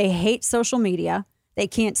hate social media. They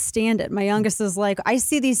can't stand it. My youngest is like, I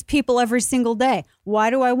see these people every single day. Why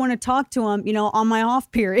do I want to talk to them, on my off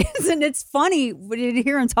periods? And it's funny to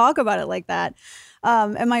hear him talk about it like that.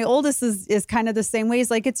 And my oldest is kind of the same way. He's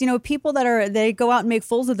like, it's, people they go out and make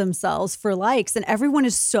fools of themselves for likes, and everyone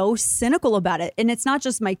is so cynical about it. And it's not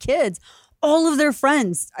just my kids, all of their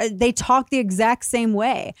friends, they talk the exact same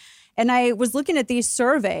way. And I was looking at these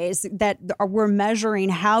surveys that were measuring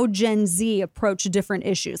how Gen Z approach different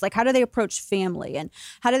issues. Like, how do they approach family, and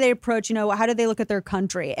how do they approach, how do they look at their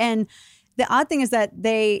country? And the odd thing is that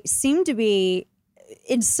they seem to be,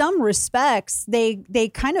 in some respects,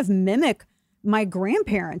 they kind of mimic my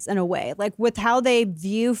grandparents in a way, like with how they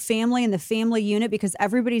view family and the family unit, because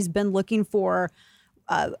everybody's been looking for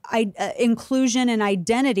inclusion and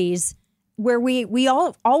identities where we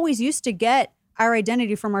all always used to get our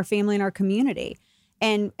identity from our family and our community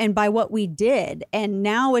and by what we did. And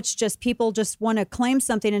now it's just people just want to claim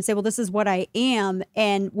something and say, well, this is what I am.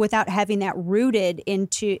 And without having that rooted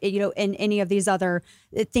into, in any of these other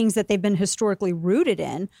things that they've been historically rooted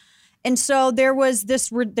in. And so there's this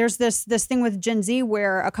thing with Gen Z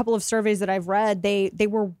where a couple of surveys that I've read, they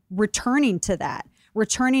were returning to that,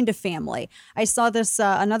 returning to family. I saw this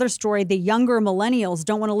another story. The younger millennials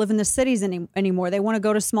don't want to live in the cities anymore. They want to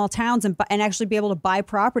go to small towns and actually be able to buy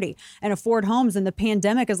property and afford homes. And the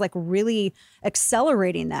pandemic is like really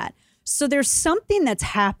accelerating that. So there's something that's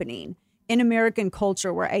happening in American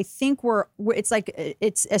culture where I think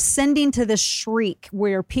it's ascending to this shriek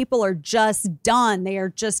where people are just done. They are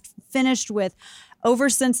just finished with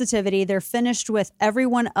oversensitivity. They're finished with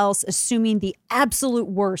everyone else assuming the absolute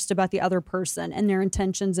worst about the other person and their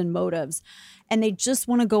intentions and motives. And they just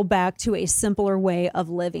want to go back to a simpler way of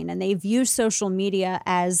living. And they view social media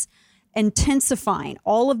as intensifying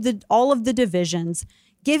all of the divisions,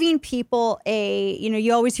 giving people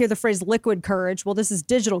you always hear the phrase liquid courage. Well, this is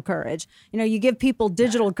digital courage. You give people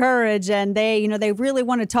digital courage and they really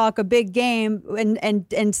want to talk a big game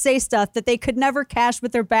and say stuff that they could never cash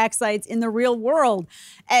with their backsides in the real world.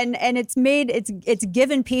 And it's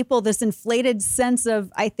given people this inflated sense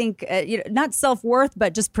of, I think, not self-worth,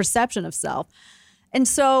 but just perception of self. And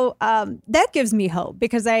so that gives me hope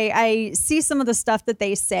because I see some of the stuff that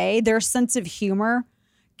they say. Their sense of humor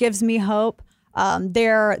gives me hope.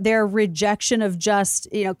 Their rejection of just,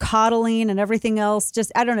 coddling and everything else,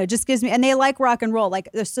 just gives me, and they like rock and roll.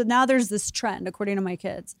 So now there's this trend, according to my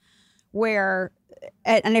kids, where,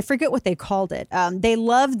 and I forget what they called it. They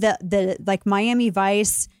love the like Miami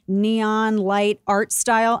Vice neon light art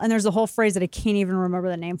style. And there's a whole phrase that I can't even remember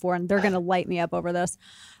the name for, and they're going to light me up over this.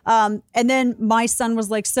 And then my son was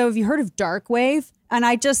like, so have you heard of dark wave? And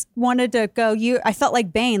I just wanted to go, I felt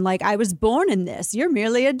like Bane, like I was born in this. You're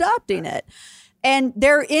merely adopting it. And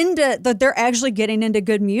they're actually getting into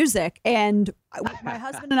good music. And my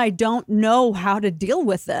husband and I don't know how to deal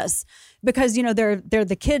with this because, they're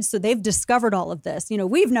the kids. So they've discovered all of this.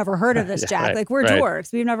 We've never heard of this, Jack. Right, like we're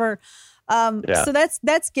dorks. We've never. So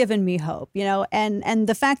that's given me hope, and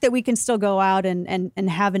the fact that we can still go out and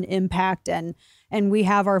have an impact and we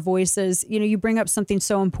have our voices. You bring up something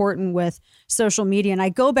so important with social media, and I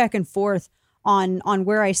go back and forth on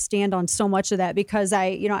where I stand on so much of that because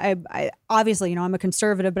I obviously, I'm a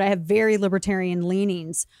conservative, but I have very libertarian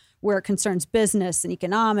leanings where it concerns business and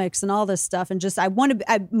economics and all this stuff. And just,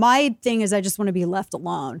 my thing is I just want to be left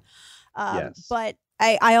alone. Yes. But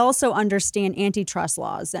I also understand antitrust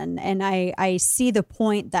laws and I see the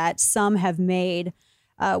point that some have made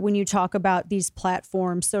when you talk about these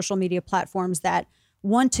platforms, social media platforms that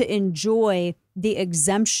want to enjoy the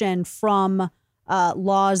exemption from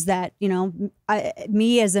laws that,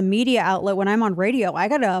 me as a media outlet, when I'm on radio, I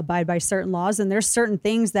got to abide by certain laws. And there's certain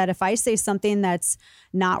things that if I say something that's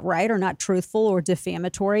not right or not truthful or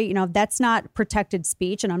defamatory, that's not protected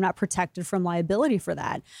speech and I'm not protected from liability for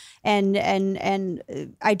that. And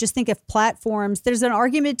I just think if platforms, there's an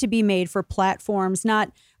argument to be made for platforms,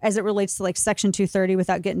 not as it relates to like Section 230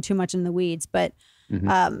 without getting too much in the weeds, but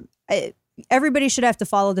everybody should have to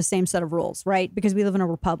follow the same set of rules, right? Because we live in a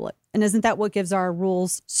republic. And isn't that what gives our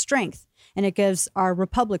rules strength? And it gives our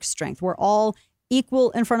republic strength. We're all equal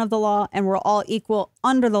in front of the law and we're all equal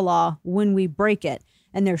under the law when we break it.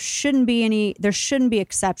 And there shouldn't be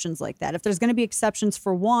exceptions like that. If there's going to be exceptions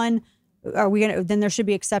for one, then there should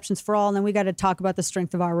be exceptions for all. And then we got to talk about the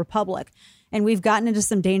strength of our republic. And we've gotten into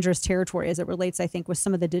some dangerous territory as it relates, I think, with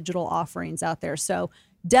some of the digital offerings out there. So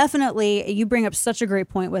definitely, you bring up such a great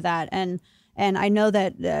point with that. And I know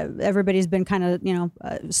that everybody's been kind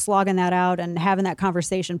of, slogging that out and having that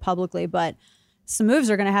conversation publicly, but some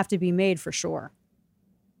moves are going to have to be made for sure.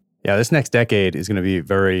 Yeah, this next decade is going to be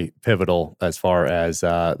very pivotal as far as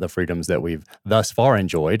the freedoms that we've thus far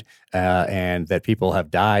enjoyed and that people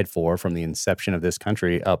have died for from the inception of this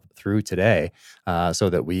country up through today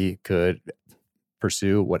so that we could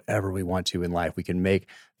pursue whatever we want to in life. We can make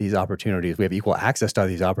these opportunities. We have equal access to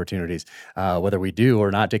these opportunities, whether we do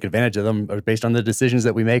or not take advantage of them based on the decisions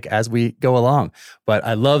that we make as we go along. But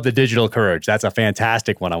I love the digital courage. That's a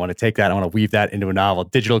fantastic one. I want to take that. I want to weave that into a novel.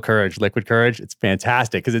 Digital courage, liquid courage. It's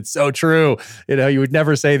fantastic because it's so true. You would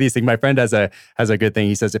never say these things. My friend has a good thing.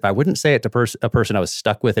 He says, if I wouldn't say it to a person I was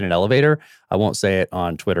stuck with in an elevator, I won't say it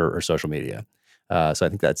on Twitter or social media. So I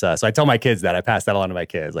think that's, so I tell my kids that. I pass that along to my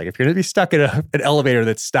kids. Like, if you're going to be stuck in an elevator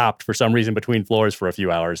that's stopped for some reason between floors for a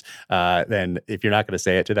few hours, then if you're not going to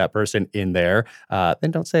say it to that person in there,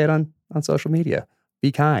 then don't say it on social media.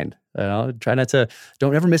 Be kind. Try not to,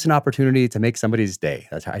 don't ever miss an opportunity to make somebody's day.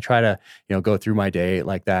 I try to, go through my day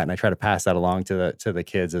like that. And I try to pass that along to the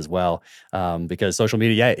kids as well. Because social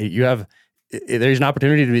media, there's an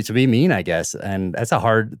opportunity to be mean, I guess. And that's a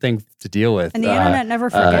hard thing to deal with. And the internet never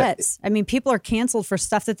forgets. People are canceled for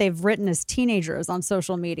stuff that they've written as teenagers on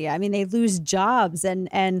social media. They lose jobs and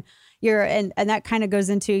that kind of goes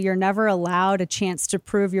into, you're never allowed a chance to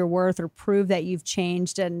prove your worth or prove that you've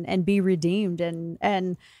changed and be redeemed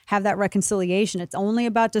and have that reconciliation. It's only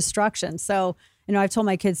about destruction. So, I've told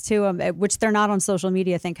my kids too, which they're not on social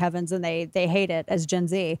media, thank heavens, and they hate it as Gen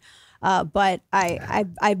Z. But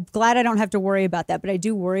I'm glad I don't have to worry about that. But I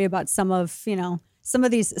do worry about some of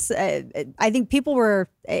these. I think people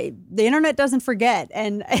the internet doesn't forget,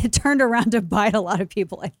 and it turned around to bite a lot of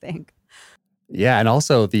people, I think. Yeah, and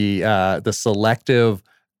also the selective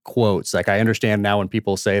quotes. Like, I understand now when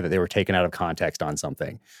people say that they were taken out of context on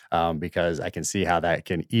something, because I can see how that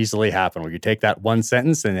can easily happen, where you take that one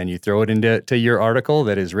sentence and then you throw it into your article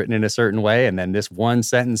that is written in a certain way, and then this one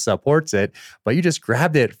sentence supports it, but you just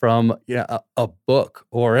grabbed it from a book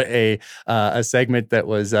or a segment that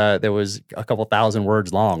was a couple thousand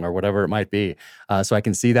words long or whatever it might be. So I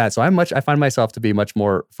can see that. So I find myself to be much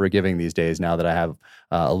more forgiving these days now that I have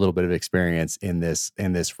a little bit of experience in this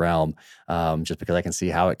realm, just because I can see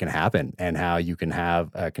how it can happen and how you can have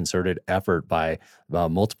a concerted effort by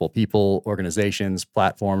multiple people, organizations,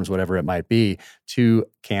 platforms, whatever it might be, to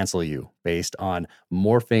cancel you based on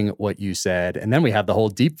morphing what you said. And then we have the whole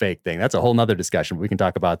deepfake thing. That's a whole nother discussion. We can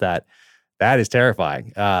talk about that. That is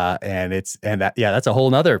terrifying. That's a whole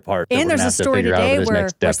nother part. And there's a story today where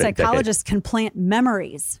psychologists can plant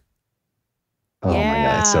memories. Oh my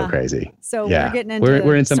God, it's so crazy. So we're getting into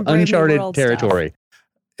we're in some uncharted territory. Stuff.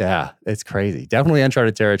 Yeah, it's crazy. Definitely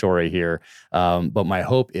uncharted territory here. But my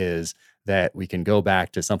hope is that we can go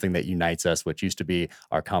back to something that unites us, which used to be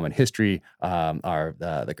our common history, our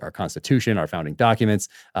Constitution, our founding documents,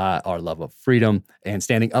 our love of freedom, and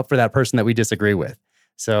standing up for that person that we disagree with.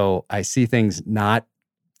 So I see things not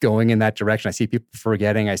going in that direction. I see people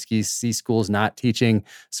forgetting. I see schools not teaching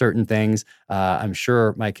certain things. I'm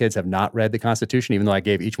sure my kids have not read the Constitution, even though I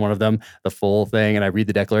gave each one of them the full thing. And I read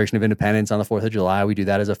the Declaration of Independence on the 4th of July. We do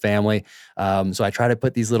that as a family. So I try to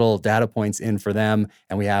put these little data points in for them.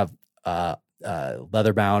 And we have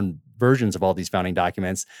leather-bound versions of all these founding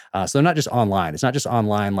documents. So they're not just online. It's not just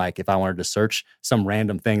online like if I wanted to search some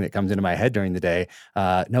random thing that comes into my head during the day.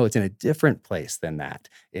 No, it's in a different place than that.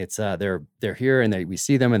 It's they're here and we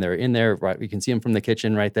see them and they're in there. Right, we can see them from the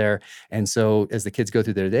kitchen right there. And so as the kids go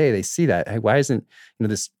through their day, they see that. Hey, why isn't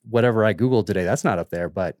this whatever I Googled today? That's not up there,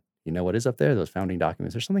 but you know what is up there? Those founding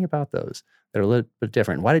documents. There's something about those that are a little bit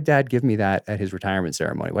different. Why did Dad give me that at his retirement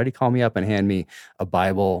ceremony? Why did he call me up and hand me a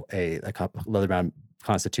Bible, a leather-bound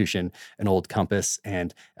Constitution, an old compass,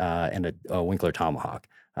 and a Winkler tomahawk?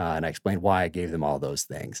 And I explained why I gave them all those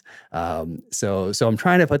things. So I'm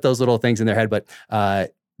trying to put those little things in their head. But I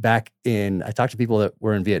talked to people that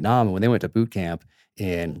were in Vietnam, and when they went to boot camp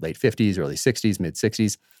in late 50s, early 60s, mid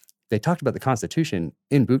 60s, they talked about the Constitution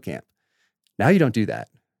in boot camp. Now you don't do that.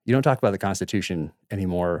 You don't talk about the Constitution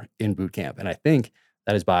anymore in boot camp. And I think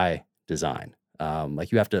that is by design.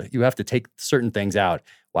 Like you have to take certain things out.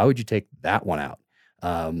 Why would you take that one out?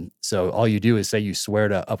 So all you do is say you swear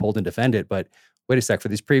to uphold and defend it. But wait a sec, for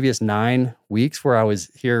these previous 9 weeks where I was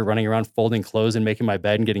here running around folding clothes and making my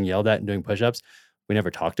bed and getting yelled at and doing push-ups, we never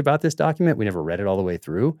talked about this document. We never read it all the way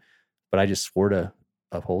through, but I just swore to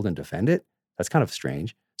uphold and defend it. That's kind of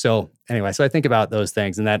strange. So anyway, so I think about those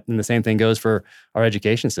things, and the same thing goes for our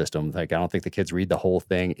education system. Like I don't think the kids read the whole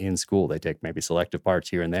thing in school. They take maybe selective parts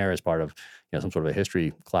here and there as part of some sort of a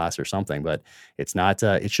history class or something. But it's not.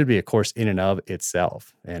 It should be a course in and of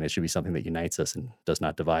itself, and it should be something that unites us and does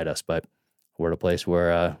not divide us. But we're at a place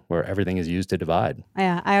where everything is used to divide.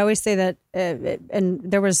 Yeah, I always say that, and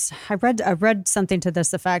there was I read something to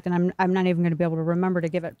this effect, and I'm not even going to be able to remember to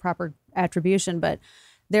give it proper attribution, but.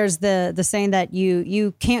 There's the saying that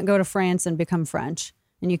you can't go to France and become French,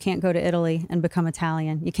 and you can't go to Italy and become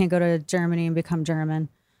Italian. You can't go to Germany and become German,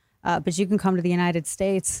 but you can come to the United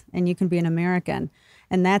States and you can be an American.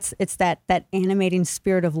 And it's that animating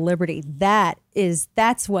spirit of liberty.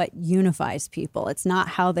 That's what unifies people. It's not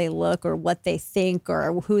how they look or what they think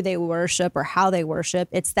or who they worship or how they worship.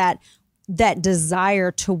 It's that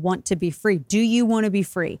desire to want to be free. Do you want to be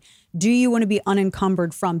free? Do you want to be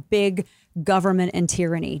unencumbered from big government and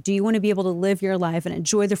tyranny? Do you want to be able to live your life and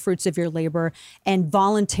enjoy the fruits of your labor and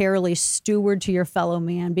voluntarily steward to your fellow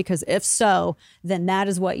man? Because if so, then that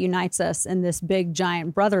is what unites us in this big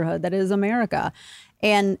giant brotherhood that is America.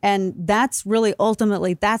 And that's really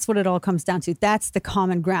ultimately, that's what it all comes down to. That's the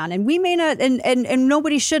common ground. And we may not, and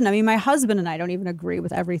nobody shouldn't. I mean, my husband and I don't even agree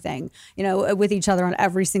with everything, with each other on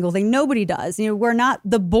every single thing. Nobody does. We're not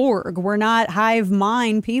the Borg. We're not hive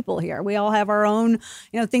mind people here. We all have our own,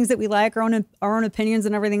 things that we like, our own opinions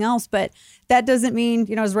and everything else. But that doesn't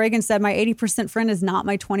mean, as Reagan said, my 80% friend is not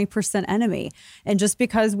my 20% enemy. And just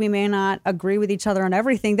because we may not agree with each other on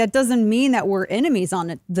everything, that doesn't mean that we're enemies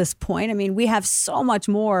on this point. I mean, we have so much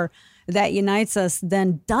more that unites us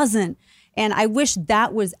than doesn't. And I wish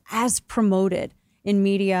that was as promoted in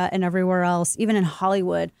media and everywhere else, even in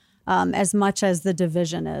Hollywood, as much as the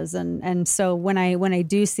division is. And so when I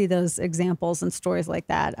do see those examples and stories like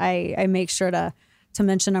that, I make sure to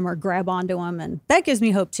mention them or grab onto them. And that gives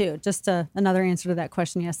me hope too. Just another answer to that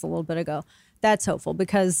question you asked a little bit ago. That's hopeful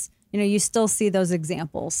because you still see those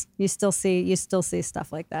examples. You still see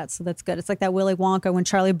stuff like that. So that's good. It's like that Willy Wonka when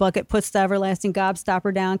Charlie Bucket puts the everlasting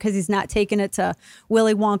gobstopper down because he's not taking it to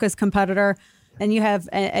Willy Wonka's competitor. And you have,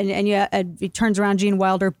 and he turns around Gene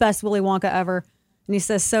Wilder, best Willy Wonka ever. And he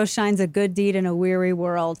says, so shines a good deed in a weary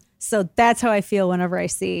world. So that's how I feel whenever I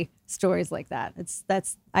see stories like that.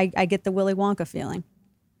 I get the Willy Wonka feeling.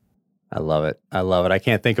 I love it. I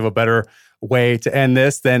can't think of a better way to end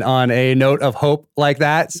this than on a note of hope like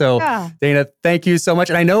that. So Dana, thank you so much.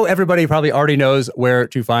 And I know everybody probably already knows where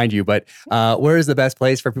to find you, but where is the best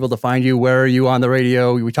place for people to find you? Where are you on the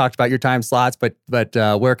radio? We talked about your time slots, but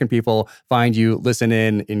where can people find you, listen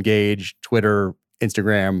in, engage, Twitter,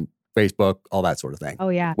 Instagram, Facebook, all that sort of thing? Oh,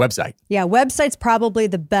 yeah. Website. Yeah, website's probably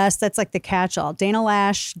the best. That's like the catch-all.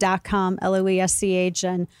 DanaLoesch.com, Loesch.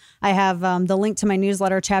 And I have the link to my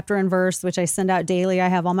newsletter, Chapter and Verse, which I send out daily. I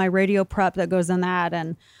have all my radio prep that goes in that.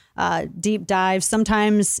 And deep dives.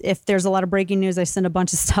 Sometimes if there's a lot of breaking news, I send a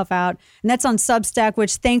bunch of stuff out, and that's on Substack,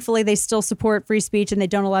 which thankfully they still support free speech and they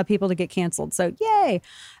don't allow people to get canceled. So yay.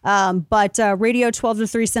 But radio 12 to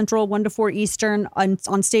 3 Central, 1 to 4 Eastern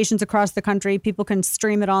on stations across the country. People can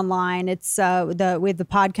stream it online. It's with the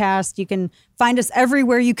podcast. You can find us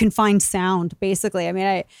everywhere you can find sound, basically. I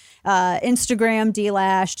mean, Instagram,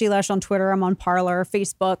 D-Lash on Twitter. I'm on Parler,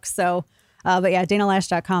 Facebook. So, but yeah,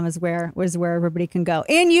 DanaLash.com is where everybody can go.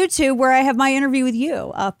 And YouTube, where I have my interview with you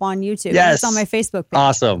up on YouTube. Yes. It's on my Facebook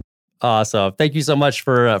page. Awesome. Thank you so much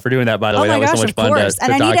for doing that, by the way. Oh my that was gosh, so much of fun course. to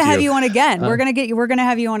And I talk need to have you you on again. We're going to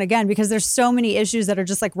have you on again because there's so many issues that are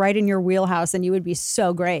just like right in your wheelhouse and you would be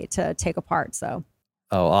so great to take apart. So.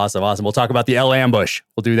 Oh, awesome. We'll talk about the L ambush.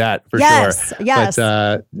 We'll do that for sure. Yes.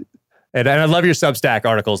 But, and I love your Substack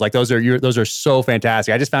articles. Like those are so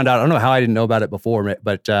fantastic. I just found out, I don't know how I didn't know about it before,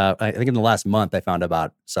 but I think in the last month I found out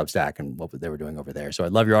about Substack and what they were doing over there. So I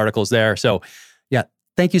love your articles there. So yeah,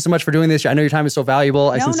 thank you so much for doing this. I know your time is so valuable.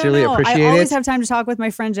 I sincerely appreciate it. I always have time to talk with my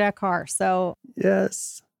friend Jack Carr. So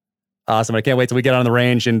yes. Awesome. I can't wait till we get on the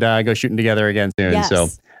range and go shooting together again soon. Yes. So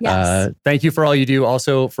thank you for all you do.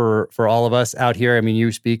 Also for all of us out here. I mean,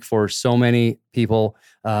 you speak for so many people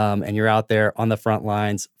and you're out there on the front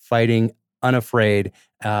lines fighting unafraid,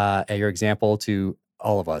 and your example to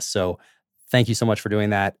all of us. So thank you so much for doing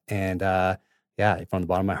that. And from the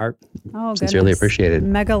bottom of my heart, sincerely appreciate it.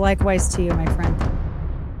 Mega likewise to you, my friend.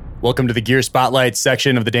 Welcome to the Gear Spotlight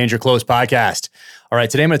section of the Danger Close podcast. All right,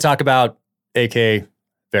 today I'm going to talk about AK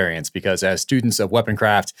variants because as students of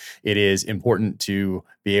weaponcraft, it is important to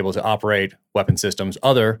be able to operate weapon systems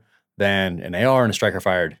other than an AR and a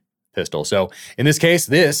striker-fired pistol. So in this case,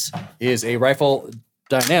 this is a Rifle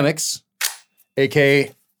Dynamics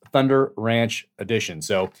AK Thunder Ranch Edition.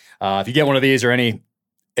 So if you get one of these or any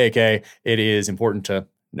AK, it is important to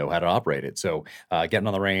know how to operate it. So getting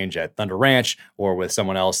on the range at Thunder Ranch or with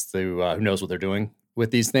someone else who knows what they're doing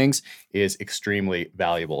with these things is extremely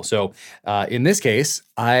valuable. So in this case,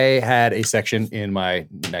 I had a section in my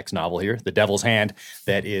next novel here, The Devil's Hand,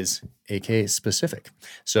 that is AK specific.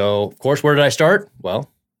 So of course, where did I start?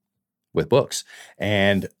 Well, with books.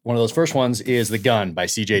 And one of those first ones is The Gun by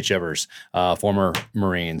C.J. Chivers, former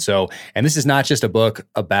Marine. So, and this is not just a book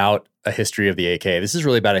about a history of the AK. This is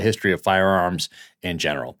really about a history of firearms in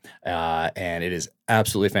general. And it is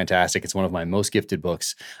absolutely fantastic. It's one of my most gifted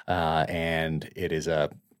books. And it is I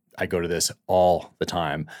go to this all the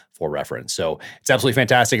time for reference. So it's absolutely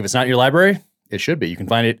fantastic. If it's not in your library, it should be. You can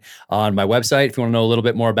find it on my website if you want to know a little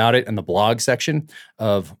bit more about it in the blog section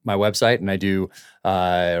of my website. And I do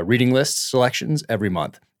reading list selections every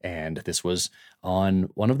month. And this was on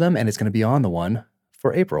one of them. And it's going to be on the one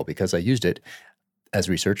for April because I used it as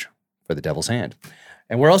research for The Devil's Hand.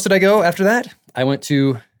 And where else did I go after that? I went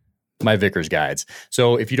to my Vickers guides.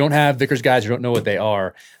 So if you don't have Vickers guides, you don't know what they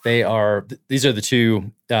are. These are the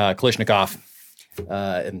two Kalashnikov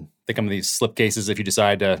and they come in these slip cases if you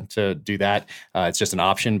decide to do that. It's just an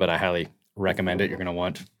option, but I highly recommend it. You're going to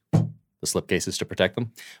want the slip cases to protect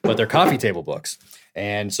them. But they're coffee table books.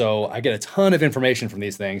 And so I get a ton of information from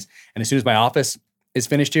these things. And as soon as my office is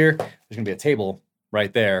finished here, there's going to be a table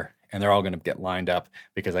right there. And they're all going to get lined up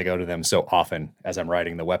because I go to them so often as I'm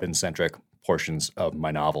writing the weapon-centric portions of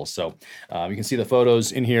my novels. So you can see the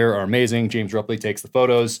photos in here are amazing. James Rupley takes the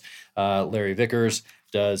photos. Larry Vickers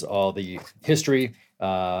does all the history.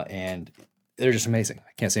 And they're just amazing.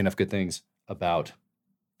 I can't say enough good things about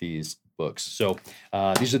these books. So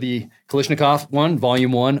these are the Kalashnikov one,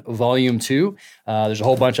 Volume 1, Volume 2. There's a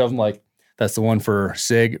whole bunch of them. Like that's the one for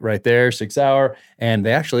SIG right there, SIG Sauer. And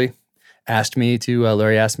they actually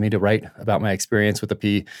Larry asked me to write about my experience with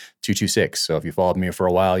the P226. So if you followed me for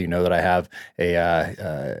a while, you know that I have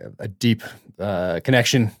a deep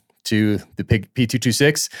connection to the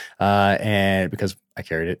P226, and because I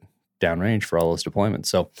carried it downrange for all those deployments.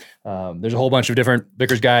 So there's a whole bunch of different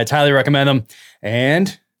Vickers guides. Highly recommend them.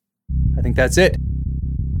 And I think that's it.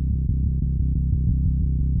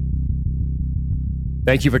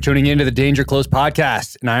 Thank you for tuning in to the Danger Close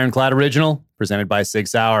podcast, an Ironclad original presented by SIG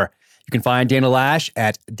Sauer. You can find Dana Loesch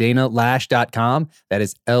at danalash.com. That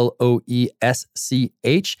is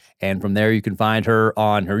Loesch. And from there, you can find her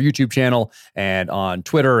on her YouTube channel and on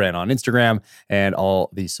Twitter and on Instagram and all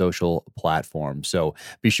the social platforms. So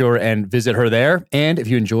be sure and visit her there. And if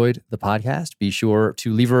you enjoyed the podcast, be sure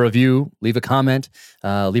to leave a review, leave a comment,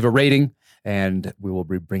 leave a rating, and we will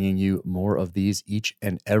be bringing you more of these each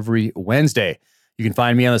and every Wednesday. You can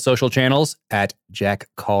find me on the social channels at Jack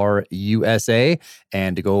Carr USA.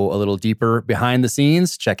 And to go a little deeper behind the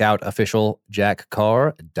scenes, check out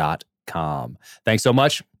officialjackcarr.com. Thanks so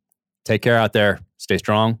much. Take care out there. Stay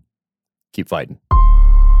strong. Keep fighting.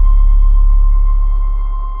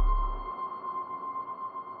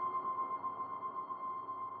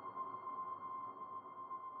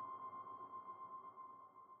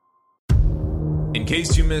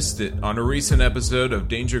 case you missed it, on a recent episode of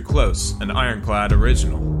Danger Close, an Ironclad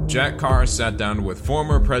original, Jack Carr sat down with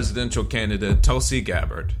former presidential candidate Tulsi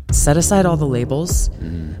Gabbard. Set aside all the labels,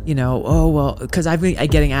 because I've been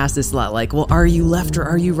getting asked this a lot, like, well, are you left or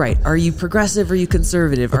are you right? Are you progressive or are you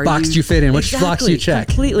conservative? What box do you fit in? Which box do you check?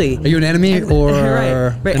 Completely. Are you an enemy or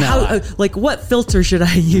right. an ally? What filter should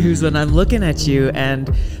I use when I'm looking at you? And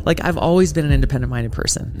I've always been an independent-minded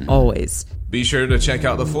person, always. Be sure to check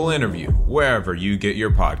out the full interview wherever you get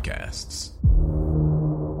your podcasts.